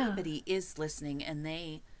if anybody is listening and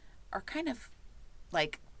they are kind of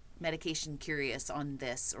like medication curious on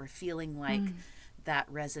this or feeling like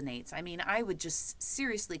that resonates, I mean, I would just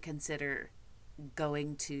seriously consider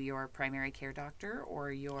going to your primary care doctor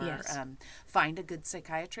or your find a good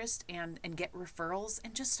psychiatrist and get referrals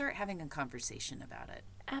and just start having a conversation about it.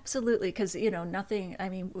 Absolutely, because nothing, I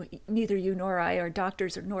mean, neither you nor I are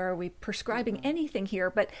doctors, nor are we prescribing anything here,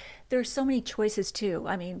 but there's so many choices too.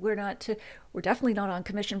 I mean, we're definitely not on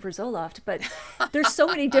commission for Zoloft, but there's so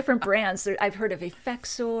many different brands. I've heard of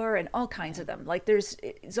Effexor and all kinds of them. Like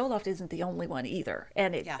Zoloft isn't the only one either.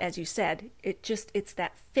 And as you said, it's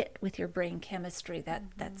that fit with your brain chemistry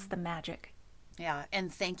that's the magic. Yeah,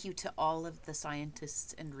 and thank you to all of the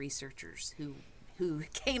scientists and researchers who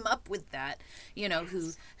came up with that,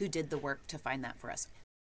 who did the work to find that for us.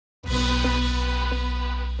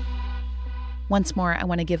 Once more, I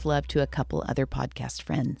want to give love to a couple other podcast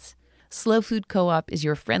friends. Slow Food Co-op is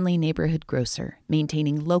your friendly neighborhood grocer,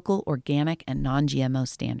 maintaining local, organic, and non-GMO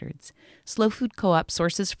standards. Slow Food Co-op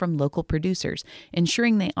sources from local producers,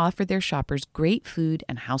 ensuring they offer their shoppers great food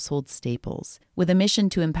and household staples. With a mission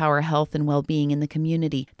to empower health and well-being in the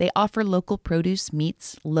community, they offer local produce,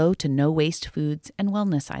 meats, low to no-waste foods, and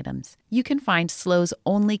wellness items. You can find Slow's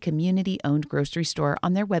only community-owned grocery store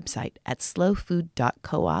on their website at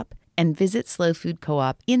slowfood.coop, and visit Slow Food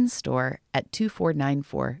Co-op in-store at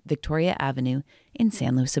 2494 Victoria Avenue in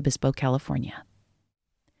San Luis Obispo, California.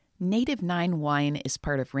 Native 9 Wine is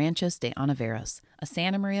part of Ranchos de Ontiveros, a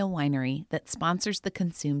Santa Maria winery that sponsors the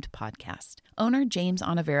Consumed podcast. Owner James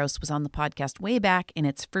Ontiveros was on the podcast way back in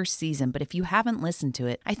its first season, but if you haven't listened to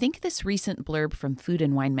it, I think this recent blurb from Food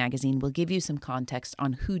and Wine magazine will give you some context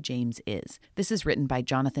on who James is. This is written by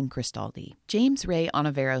Jonathan Cristaldi. James Ray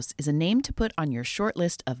Ontiveros is a name to put on your short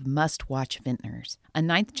list of must-watch vintners. A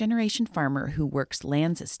ninth-generation farmer who works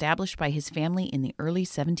lands established by his family in the early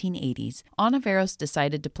 1780s, Ontiveros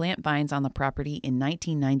decided to plant vines on the property in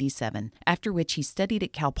 1997, after which he studied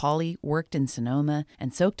at Cal Poly, worked in Sonoma,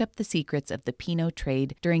 and soaked up the secrets of the Pinot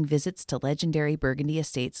trade during visits to legendary Burgundy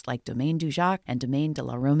estates like Domaine du Jacques and Domaine de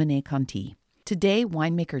la Romanée-Conti. Today,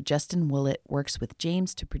 winemaker Justin Willett works with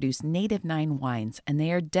James to produce Native 9 wines, and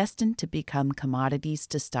they are destined to become commodities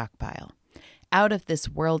to stockpile.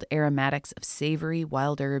 Out-of-this-world aromatics of savory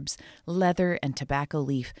wild herbs, leather, and tobacco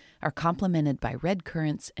leaf are complemented by red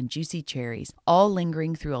currants and juicy cherries, all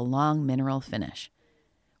lingering through a long mineral finish.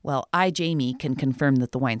 Well, I, Jamie, can confirm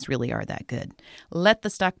that the wines really are that good. Let the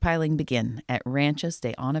stockpiling begin at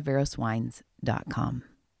ranchosdeontiveroswines.com.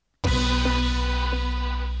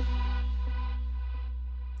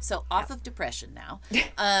 So off of depression now. Bit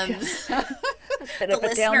of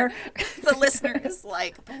a downer. The listener is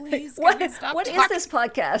like, please, What can we is stop this talking?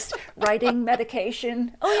 podcast? Writing,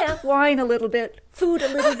 medication. Oh yeah, wine a little bit, food a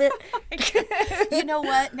little bit. You know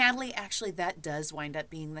what, Natalie? Actually, that does wind up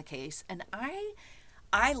being the case, and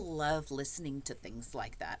I love listening to things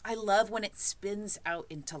like that. I love when it spins out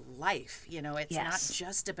into life. You know, it's not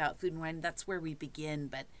just about food and wine. That's where we begin,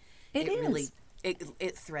 but it really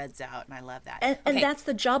it threads out, and I love that. And that's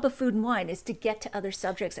the job of Food and Wine, is to get to other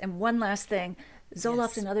subjects. And one last thing,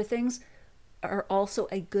 Zoloft and other things are also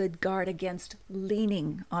a good guard against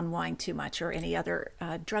leaning on wine too much or any other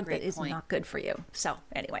drug that is not good for you. So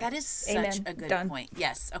anyway. That is such a good point.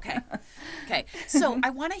 Yes. Okay. Okay. So I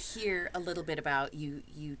want to hear a little bit about you.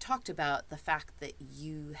 You talked about the fact that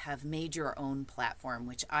you have made your own platform,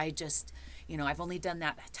 which I just, I've only done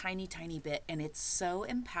that a tiny, tiny bit, and it's so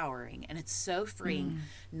empowering and it's so freeing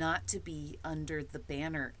not to be under the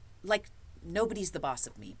banner, like nobody's the boss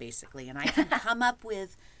of me, basically, and I can come up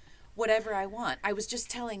with whatever I want. I was just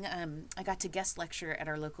telling, I got to guest lecture at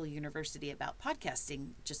our local university about podcasting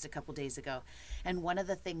just a couple days ago. And one of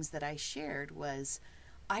the things that I shared was,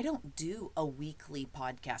 I don't do a weekly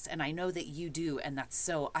podcast. And I know that you do. And that's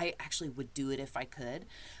so, I actually would do it if I could.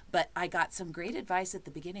 But I got some great advice at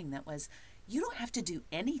the beginning that was, you don't have to do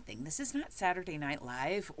anything. This is not Saturday Night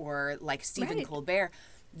Live or like Stephen Colbert.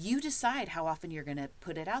 You decide how often you're going to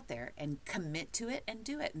put it out there and commit to it and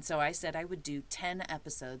do it. And so I said I would do 10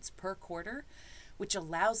 episodes per quarter, which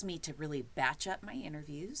allows me to really batch up my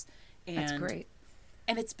interviews. And, that's great.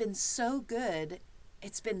 And it's been so good.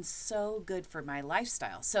 It's been so good for my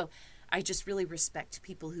lifestyle. So I just really respect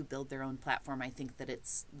people who build their own platform. I think that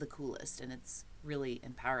it's the coolest and it's really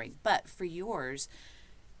empowering. But for yours,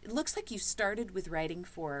 it looks like you started with writing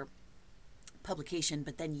for publication,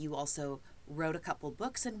 but then you also wrote a couple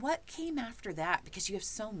books. And what came after that? Because you have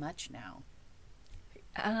so much now.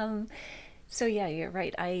 So yeah, you're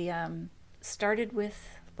right. I started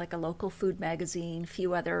with like a local food magazine, a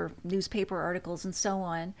few other newspaper articles and so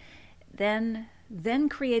on. Then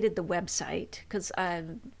created the website because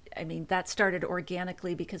that started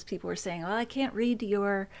organically because people were saying, oh, I can't read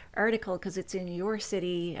your article because it's in your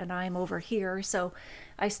city and I'm over here. So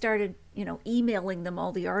I started, emailing them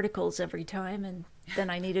all the articles every time. And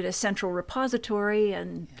then I needed a central repository,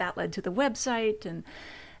 and that led to the website and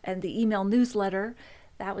the email newsletter.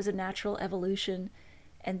 That was a natural evolution.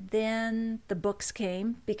 And then the books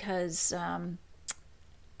came because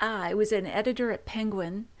I was an editor at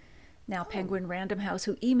Penguin, now Penguin Random House,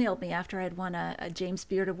 who emailed me after I'd won a James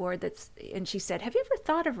Beard Award. And she said, have you ever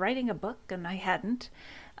thought of writing a book? And I hadn't.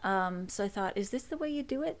 So I thought, is this the way you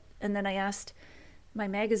do it? And then I asked my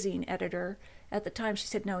magazine editor at the time. She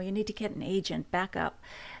said, no, you need to get an agent, back up.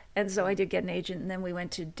 And so I did get an agent, and then we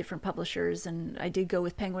went to different publishers, and I did go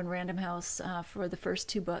with Penguin Random House for the first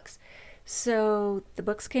 2 books. So the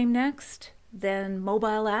books came next, then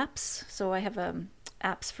mobile apps. So I have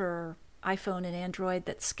apps for iPhone and Android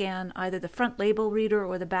that scan either the front label reader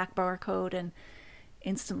or the back barcode and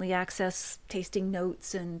instantly access tasting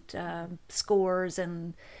notes and scores,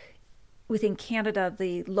 and within Canada,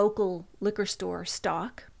 the local liquor store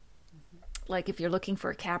stock. Like if you're looking for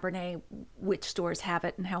a Cabernet, which stores have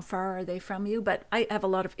it and how far are they from you? But I have a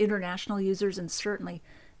lot of international users, and certainly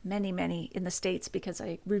many, many in the States, because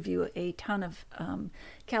I review a ton of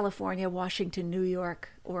California, Washington, New York,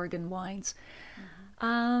 Oregon wines.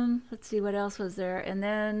 Let's see, what else was there? And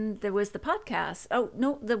then there was the podcast. Oh,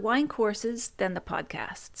 no, the wine courses, then the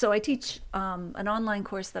podcast. So I teach an online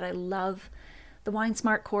course that I love, the Wine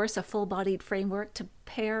Smart course, a full-bodied framework to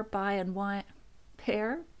pair, buy,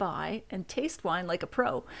 and taste wine like a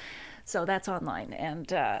pro. So that's online, and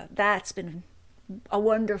that's been a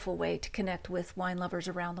wonderful way to connect with wine lovers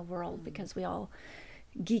around the world, because we all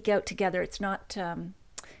geek out together. It's not,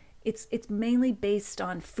 it's mainly based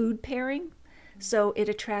on food pairing. So it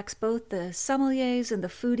attracts both the sommeliers and the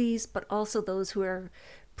foodies, but also those who are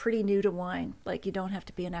pretty new to wine. Like, you don't have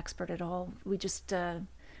to be an expert at all. We just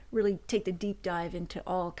really take the deep dive into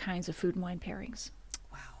all kinds of food and wine pairings.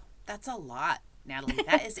 Wow, that's a lot, Natalie.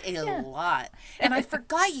 That is a lot. And I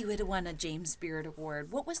forgot you had won a James Beard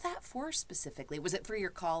Award. What was that for specifically? Was it for your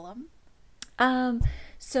column?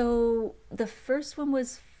 So the first one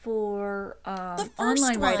was for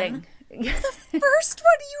online writing. The first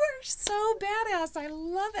one. You are so badass. I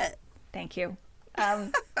love it. Thank you. Yeah,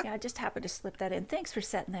 I just happened to slip that in. Thanks for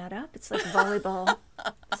setting that up. It's like a volleyball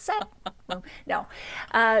set. Well, no.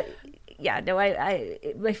 My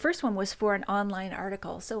first one was for an online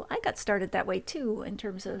article. So I got started that way too, in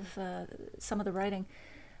terms of some of the writing.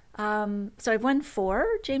 So I've won 4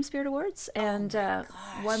 James Beard Awards, and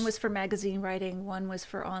one was for magazine writing, one was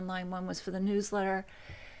for online, one was for the newsletter.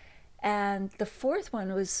 And the 4th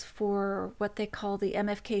one was for what they call the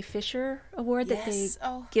MFK Fisher Award that they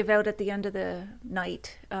give out at the end of the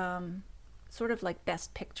night. Sort of like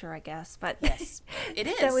Best Picture, I guess. But yes, it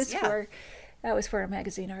is. That was for a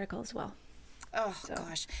magazine article as well. Oh,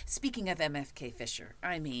 gosh. Speaking of MFK Fisher,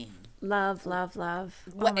 I mean... Love. Oh,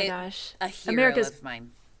 my gosh. A hero America's of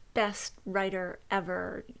mine. Best writer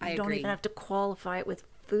ever. You don't agree. even have to qualify it with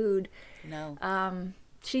food. No.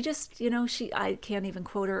 She just, I can't even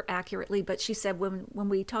quote her accurately, but she said when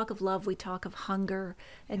we talk of love, we talk of hunger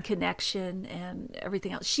and connection and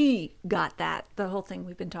everything else. She got that, the whole thing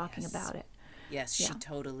we've been talking about it. Yes, she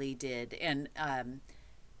totally did. And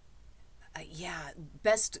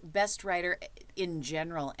best writer in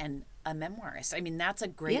general, and a memoirist. I mean, that's a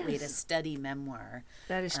great way to study memoir.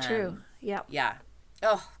 That is true. Yeah. Yeah.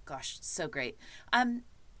 Oh, gosh, so great.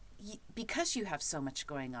 Because you have so much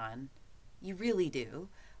going on, you really do.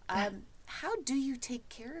 How do you take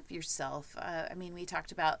care of yourself? I mean, we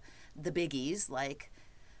talked about the biggies like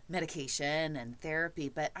medication and therapy,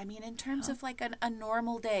 but I mean, in terms of like a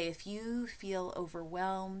normal day, if you feel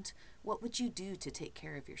overwhelmed, what would you do to take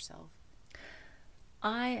care of yourself?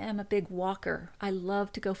 I am a big walker. I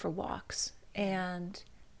love to go for walks. And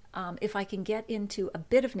if I can get into a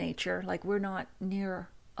bit of nature, like we're not near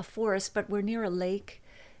a forest, but we're near a lake,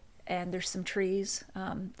 and there's some trees.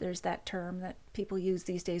 There's that term that people use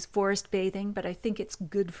these days, forest bathing, but I think it's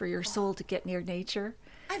good for your soul to get near nature.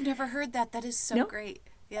 I've never heard that. That is so great.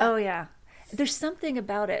 Yeah. Oh, yeah. There's something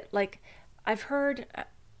about it. Like, I've heard,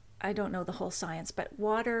 I don't know the whole science, but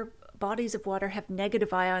bodies of water have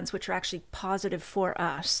negative ions, which are actually positive for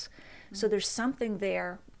us. Mm-hmm. So there's something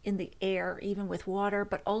there in the air, even with water,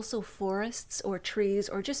 but also forests or trees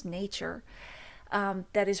or just nature,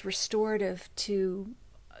 that is restorative to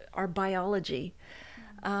our biology.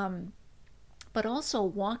 But also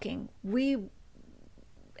walking.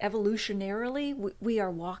 Evolutionarily, we are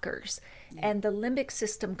walkers. Yeah. And the limbic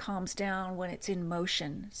system calms down when it's in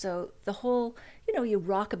motion. So the whole, you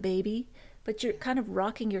rock a baby, but you're kind of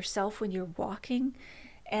rocking yourself when you're walking.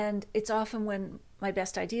 And it's often when my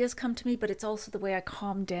best ideas come to me, but it's also the way I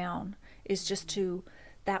calm down, is just to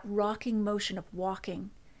that rocking motion of walking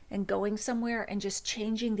and going somewhere and just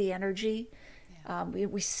changing the energy. Yeah.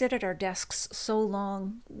 We sit at our desks so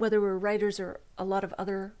long, whether we're writers or a lot of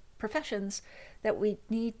other professions, that we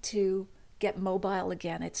need to get mobile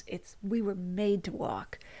again. We were made to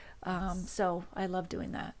walk. So I love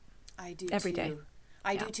doing that. I do every too. day.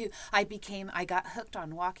 I do too. I got hooked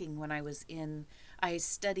on walking when I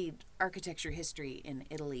studied architecture history in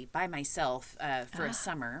Italy by myself for a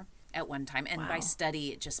summer at one time. And by study,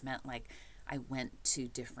 it just meant like I went to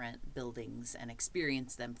different buildings and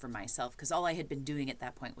experienced them for myself, because all I had been doing at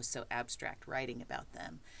that point was so abstract, writing about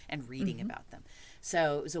them and reading about them.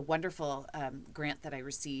 So it was a wonderful grant that I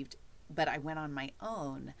received, but I went on my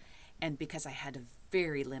own, and because I had a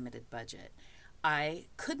very limited budget, I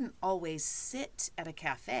couldn't always sit at a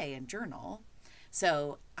cafe and journal.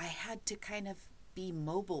 So I had to kind of be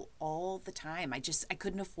mobile all the time. I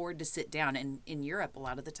couldn't afford to sit down. And in Europe, a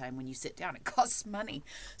lot of the time when you sit down, it costs money.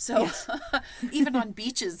 So even on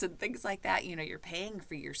beaches and things like that, you're paying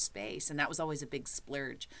for your space. And that was always a big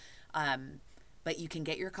splurge. But you can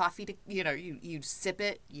get your coffee to, you sip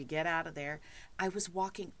it, you get out of there. I was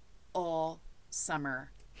walking all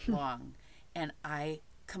summer long, and I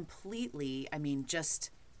completely, I mean, just,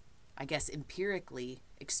 I guess, empirically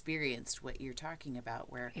experienced what you're talking about,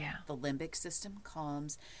 where the limbic system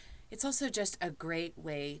calms. It's also just a great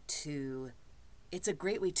way to, it's a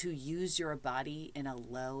great way to use your body in a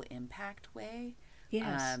low impact way.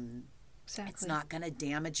 Yes, exactly. It's not going to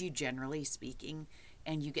damage you, generally speaking.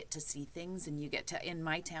 And you get to see things, and you get to, in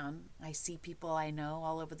my town, I see people I know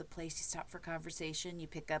all over the place. You stop for conversation, you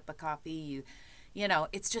pick up a coffee, you know,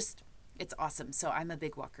 it's just, it's awesome. So I'm a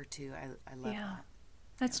big walker too. I love that.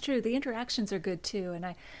 That's true. The interactions are good too.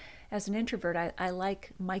 And as an introvert, I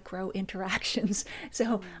like micro interactions.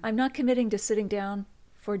 So I'm not committing to sitting down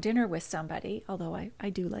for dinner with somebody, although I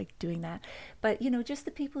do like doing that. But, you know, just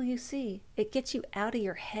the people you see, it gets you out of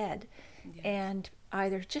your head. And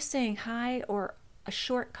either just saying hi or a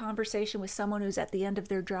short conversation with someone who's at the end of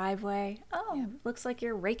their driveway. Looks like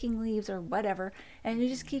you're raking leaves or whatever, and you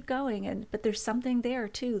just keep going. But there's something there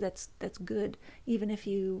too that's good, even if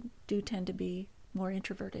you do tend to be more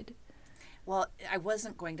introverted. Well, I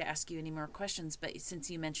wasn't going to ask you any more questions, but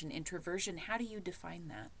since you mentioned introversion, how do you define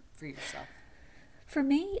that for yourself? For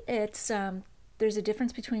me, it's there's a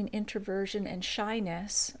difference between introversion and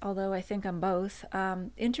shyness, although I think I'm both.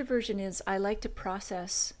 Introversion is I like to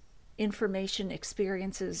process information,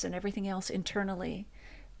 experiences, and everything else internally.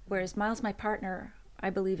 Whereas Miles, my partner, I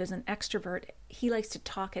believe is an extrovert. He likes to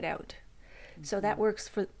talk it out. So that works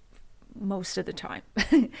for most of the time.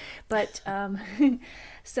 But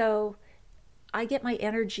so I get my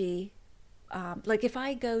energy, like if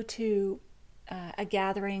I go to a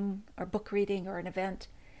gathering or book reading or an event,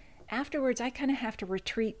 afterwards I kind of have to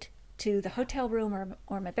retreat to the hotel room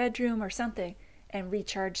or my bedroom or something and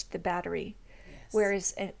recharge the battery.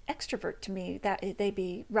 Whereas an extrovert, to me, that they'd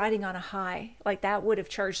be riding on a high, like that would have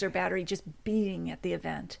charged their battery just being at the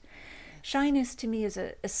event. Shyness to me is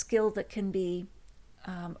a skill that can be,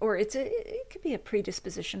 or it could be a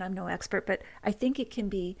predisposition. I'm no expert, but I think it can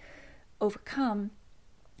be overcome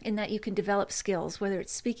in that you can develop skills, whether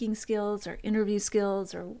it's speaking skills or interview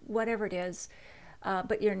skills or whatever it is.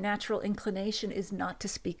 But your natural inclination is not to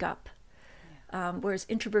speak up. Whereas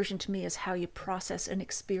introversion to me is how you process an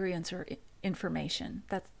experience or information.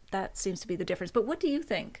 That seems to be the difference. But what do you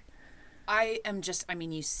think? I am just, I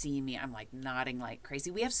mean, you see me, I'm like nodding like crazy.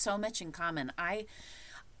 We have so much in common.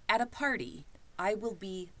 At a party, I will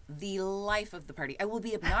be the life of the party. I will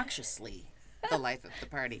be obnoxiously the life of the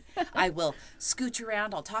party. I will scooch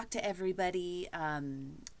around. I'll talk to everybody. I'll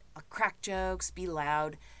crack jokes, be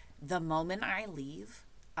loud. The moment I leave,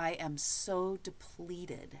 I am so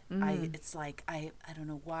depleted. It's like, I don't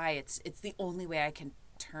know why. It's the only way I can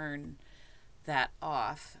turn that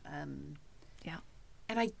off.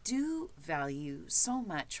 And I do value so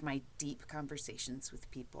much my deep conversations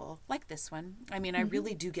with people like this one. I mean, I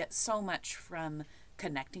really do get so much from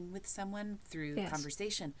connecting with someone through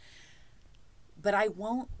conversation. But I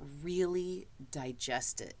won't really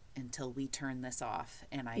digest it until we turn this off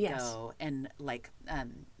and I go and like,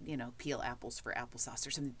 peel apples for applesauce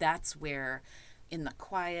or something. That's where, in the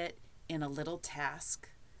quiet, in a little task,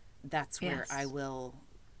 that's where I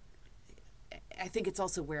think it's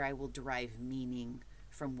also where I will derive meaning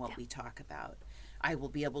from what we talk about. I will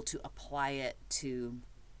be able to apply it to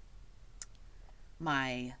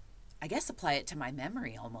my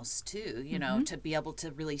memory almost too, you know, to be able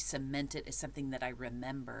to really cement it as something that I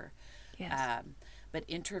remember. But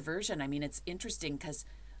introversion, I mean, it's interesting because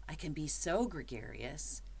I can be so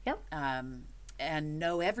gregarious and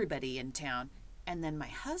know everybody in town. And then my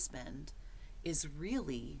husband is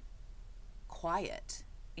really quiet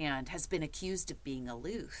and has been accused of being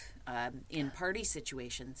aloof in party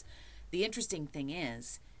situations. The interesting thing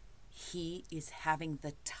is, he is having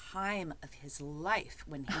the time of his life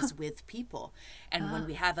when he's with people. And when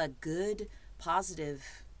we have a good,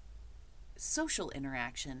 positive social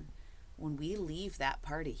interaction, when we leave that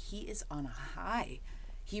party, he is on a high.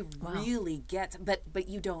 He really gets, but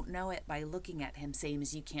you don't know it by looking at him, same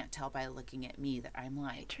as you can't tell by looking at me that I'm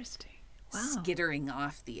like skittering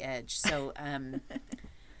off the edge. So,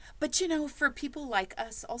 but you know, for people like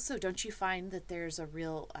us also, don't you find that there's a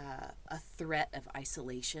real a threat of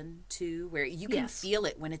isolation too, where you can feel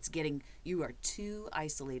it when it's getting, you are too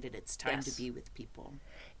isolated, it's time to be with people.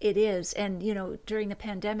 It is. And you know, during the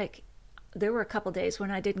pandemic, there were a couple days when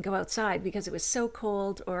I didn't go outside because it was so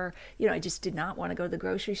cold, or you know, I just did not want to go to the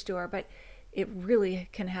grocery store. But it really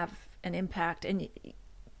can have an impact, and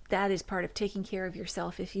that is part of taking care of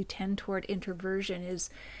yourself. If you tend toward introversion, is,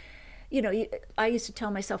 you know, I used to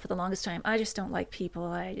tell myself for the longest time, I just don't like people.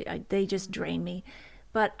 They just drain me.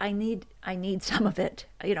 But I need some of it.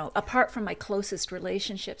 You know, apart from my closest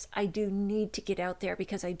relationships, I do need to get out there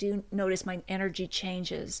because I do notice my energy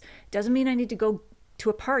changes. Doesn't mean I need to go to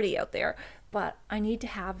a party out there, but I need to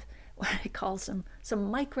have what I call some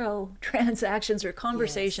micro transactions or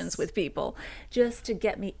conversations with people just to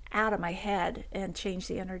get me out of my head and change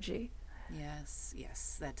the energy.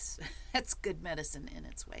 Yes, that's good medicine in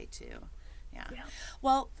its way too. Yeah.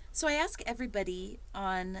 Well, so I ask everybody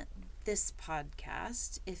on this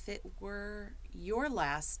podcast, if it were your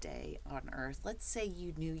last day on earth, let's say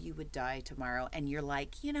you knew you would die tomorrow and you're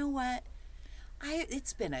like, you know what?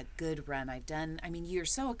 It's been a good run. You're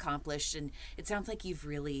so accomplished, and it sounds like you've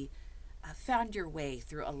really found your way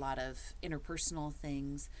through a lot of interpersonal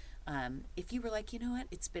things. If you were like, you know what?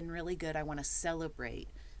 It's been really good. I want to celebrate.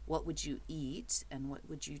 What would you eat and what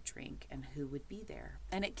would you drink and who would be there?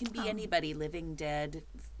 And it can be anybody, living, dead,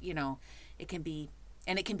 it can be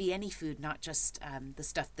any food, not just the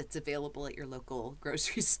stuff that's available at your local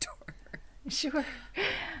grocery store. Sure.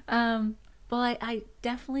 Well, I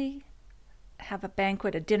definitely have a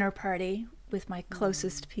banquet, a dinner party with my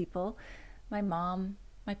closest people, my mom,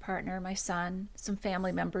 my partner, my son, some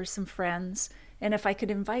family members, some friends. And if I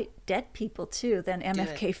could invite dead people too, then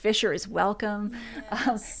MFK Fisher is welcome.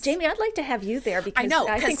 Yes. Jamie, I'd like to have you there because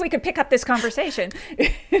I think we could pick up this conversation.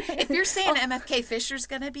 If you're saying MFK Fisher's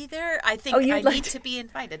going to be there, I think I need to be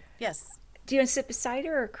invited. Yes. Do you want to sit beside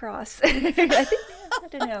her or across? I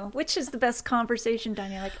don't know. Which is the best conversation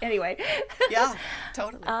dynamic? Anyway. Yeah,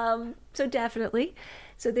 totally. So definitely.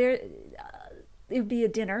 So there, it would be a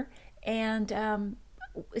dinner. And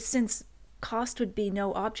since cost would be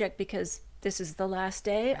no object because this is the last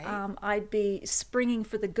day, right. I'd be springing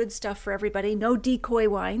for the good stuff for everybody. No decoy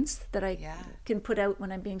wines that I can put out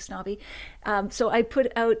when I'm being snobby. So I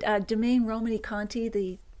put out Domaine Romanée-Conti,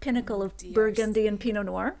 the pinnacle of Burgundy and Pinot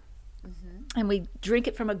Noir. Mm-hmm. And we drink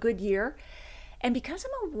it from a good year. And because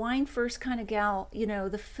I'm a wine first kind of gal,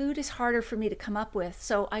 the food is harder for me to come up with.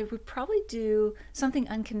 So I would probably do something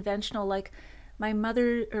unconventional, like my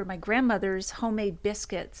mother or my grandmother's homemade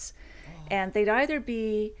biscuits. Oh. And they'd either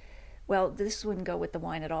be, well, this wouldn't go with the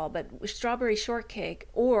wine at all, but strawberry shortcake,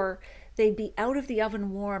 or they'd be out of the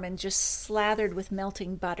oven warm and just slathered with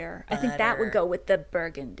melting butter. I think that would go with the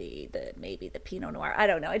Burgundy, maybe the Pinot Noir. I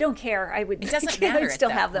don't know. I don't care. It doesn't matter. I'd still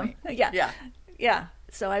at have that them. Point. Yeah.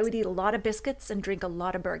 So I would eat a lot of biscuits and drink a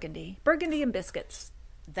lot of Burgundy. Burgundy and biscuits.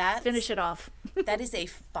 Finish it off. That is a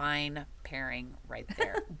fine pairing right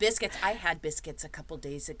there. Biscuits. I had biscuits a couple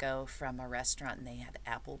days ago from a restaurant, and they had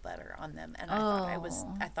apple butter on them, and I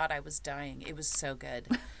thought I was dying. It was so good.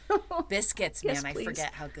 Biscuits, yes, man, please. I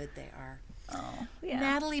forget how good they are. Oh, yeah.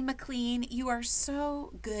 Natalie McLean, you are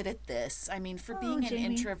so good at this. For being an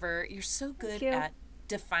introvert, you're so good at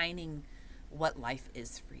defining what life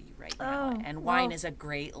is for you right now, and wine is a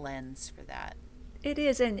great lens for that. It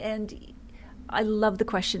is, and I love the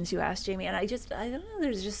questions you asked, Jamie, and I don't know,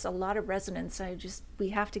 there's just a lot of resonance. We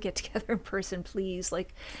have to get together in person, please.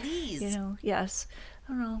 Please. Yes.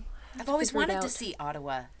 I don't know. I've always wanted to see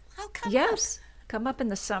Ottawa. Come up in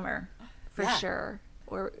the summer, for sure.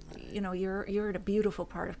 Or, you're in a beautiful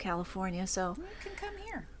part of California, so. You can come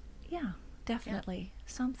here. Yeah, definitely. Yeah.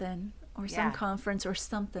 Something, or some conference or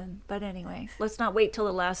something. But anyway, let's not wait till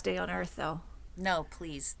the last day on Earth, though. No,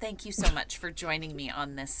 please. Thank you so much for joining me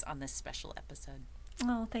on this special episode.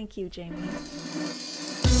 Oh, thank you, Jamie.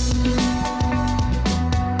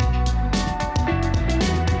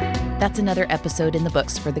 That's another episode in the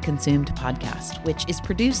books for the Consumed podcast, which is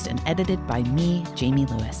produced and edited by me, Jamie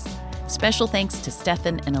Lewis. Special thanks to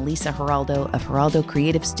Stefan and Elisa Geraldo of Geraldo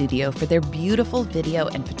Creative Studio for their beautiful video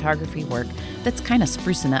and photography work that's kind of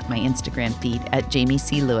sprucing up my Instagram feed at Jamie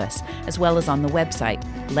C. Lewis, as well as on the website,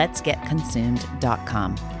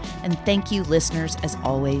 letsgetconsumed.com. And thank you, listeners, as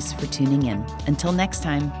always, for tuning in. Until next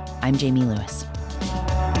time, I'm Jamie Lewis.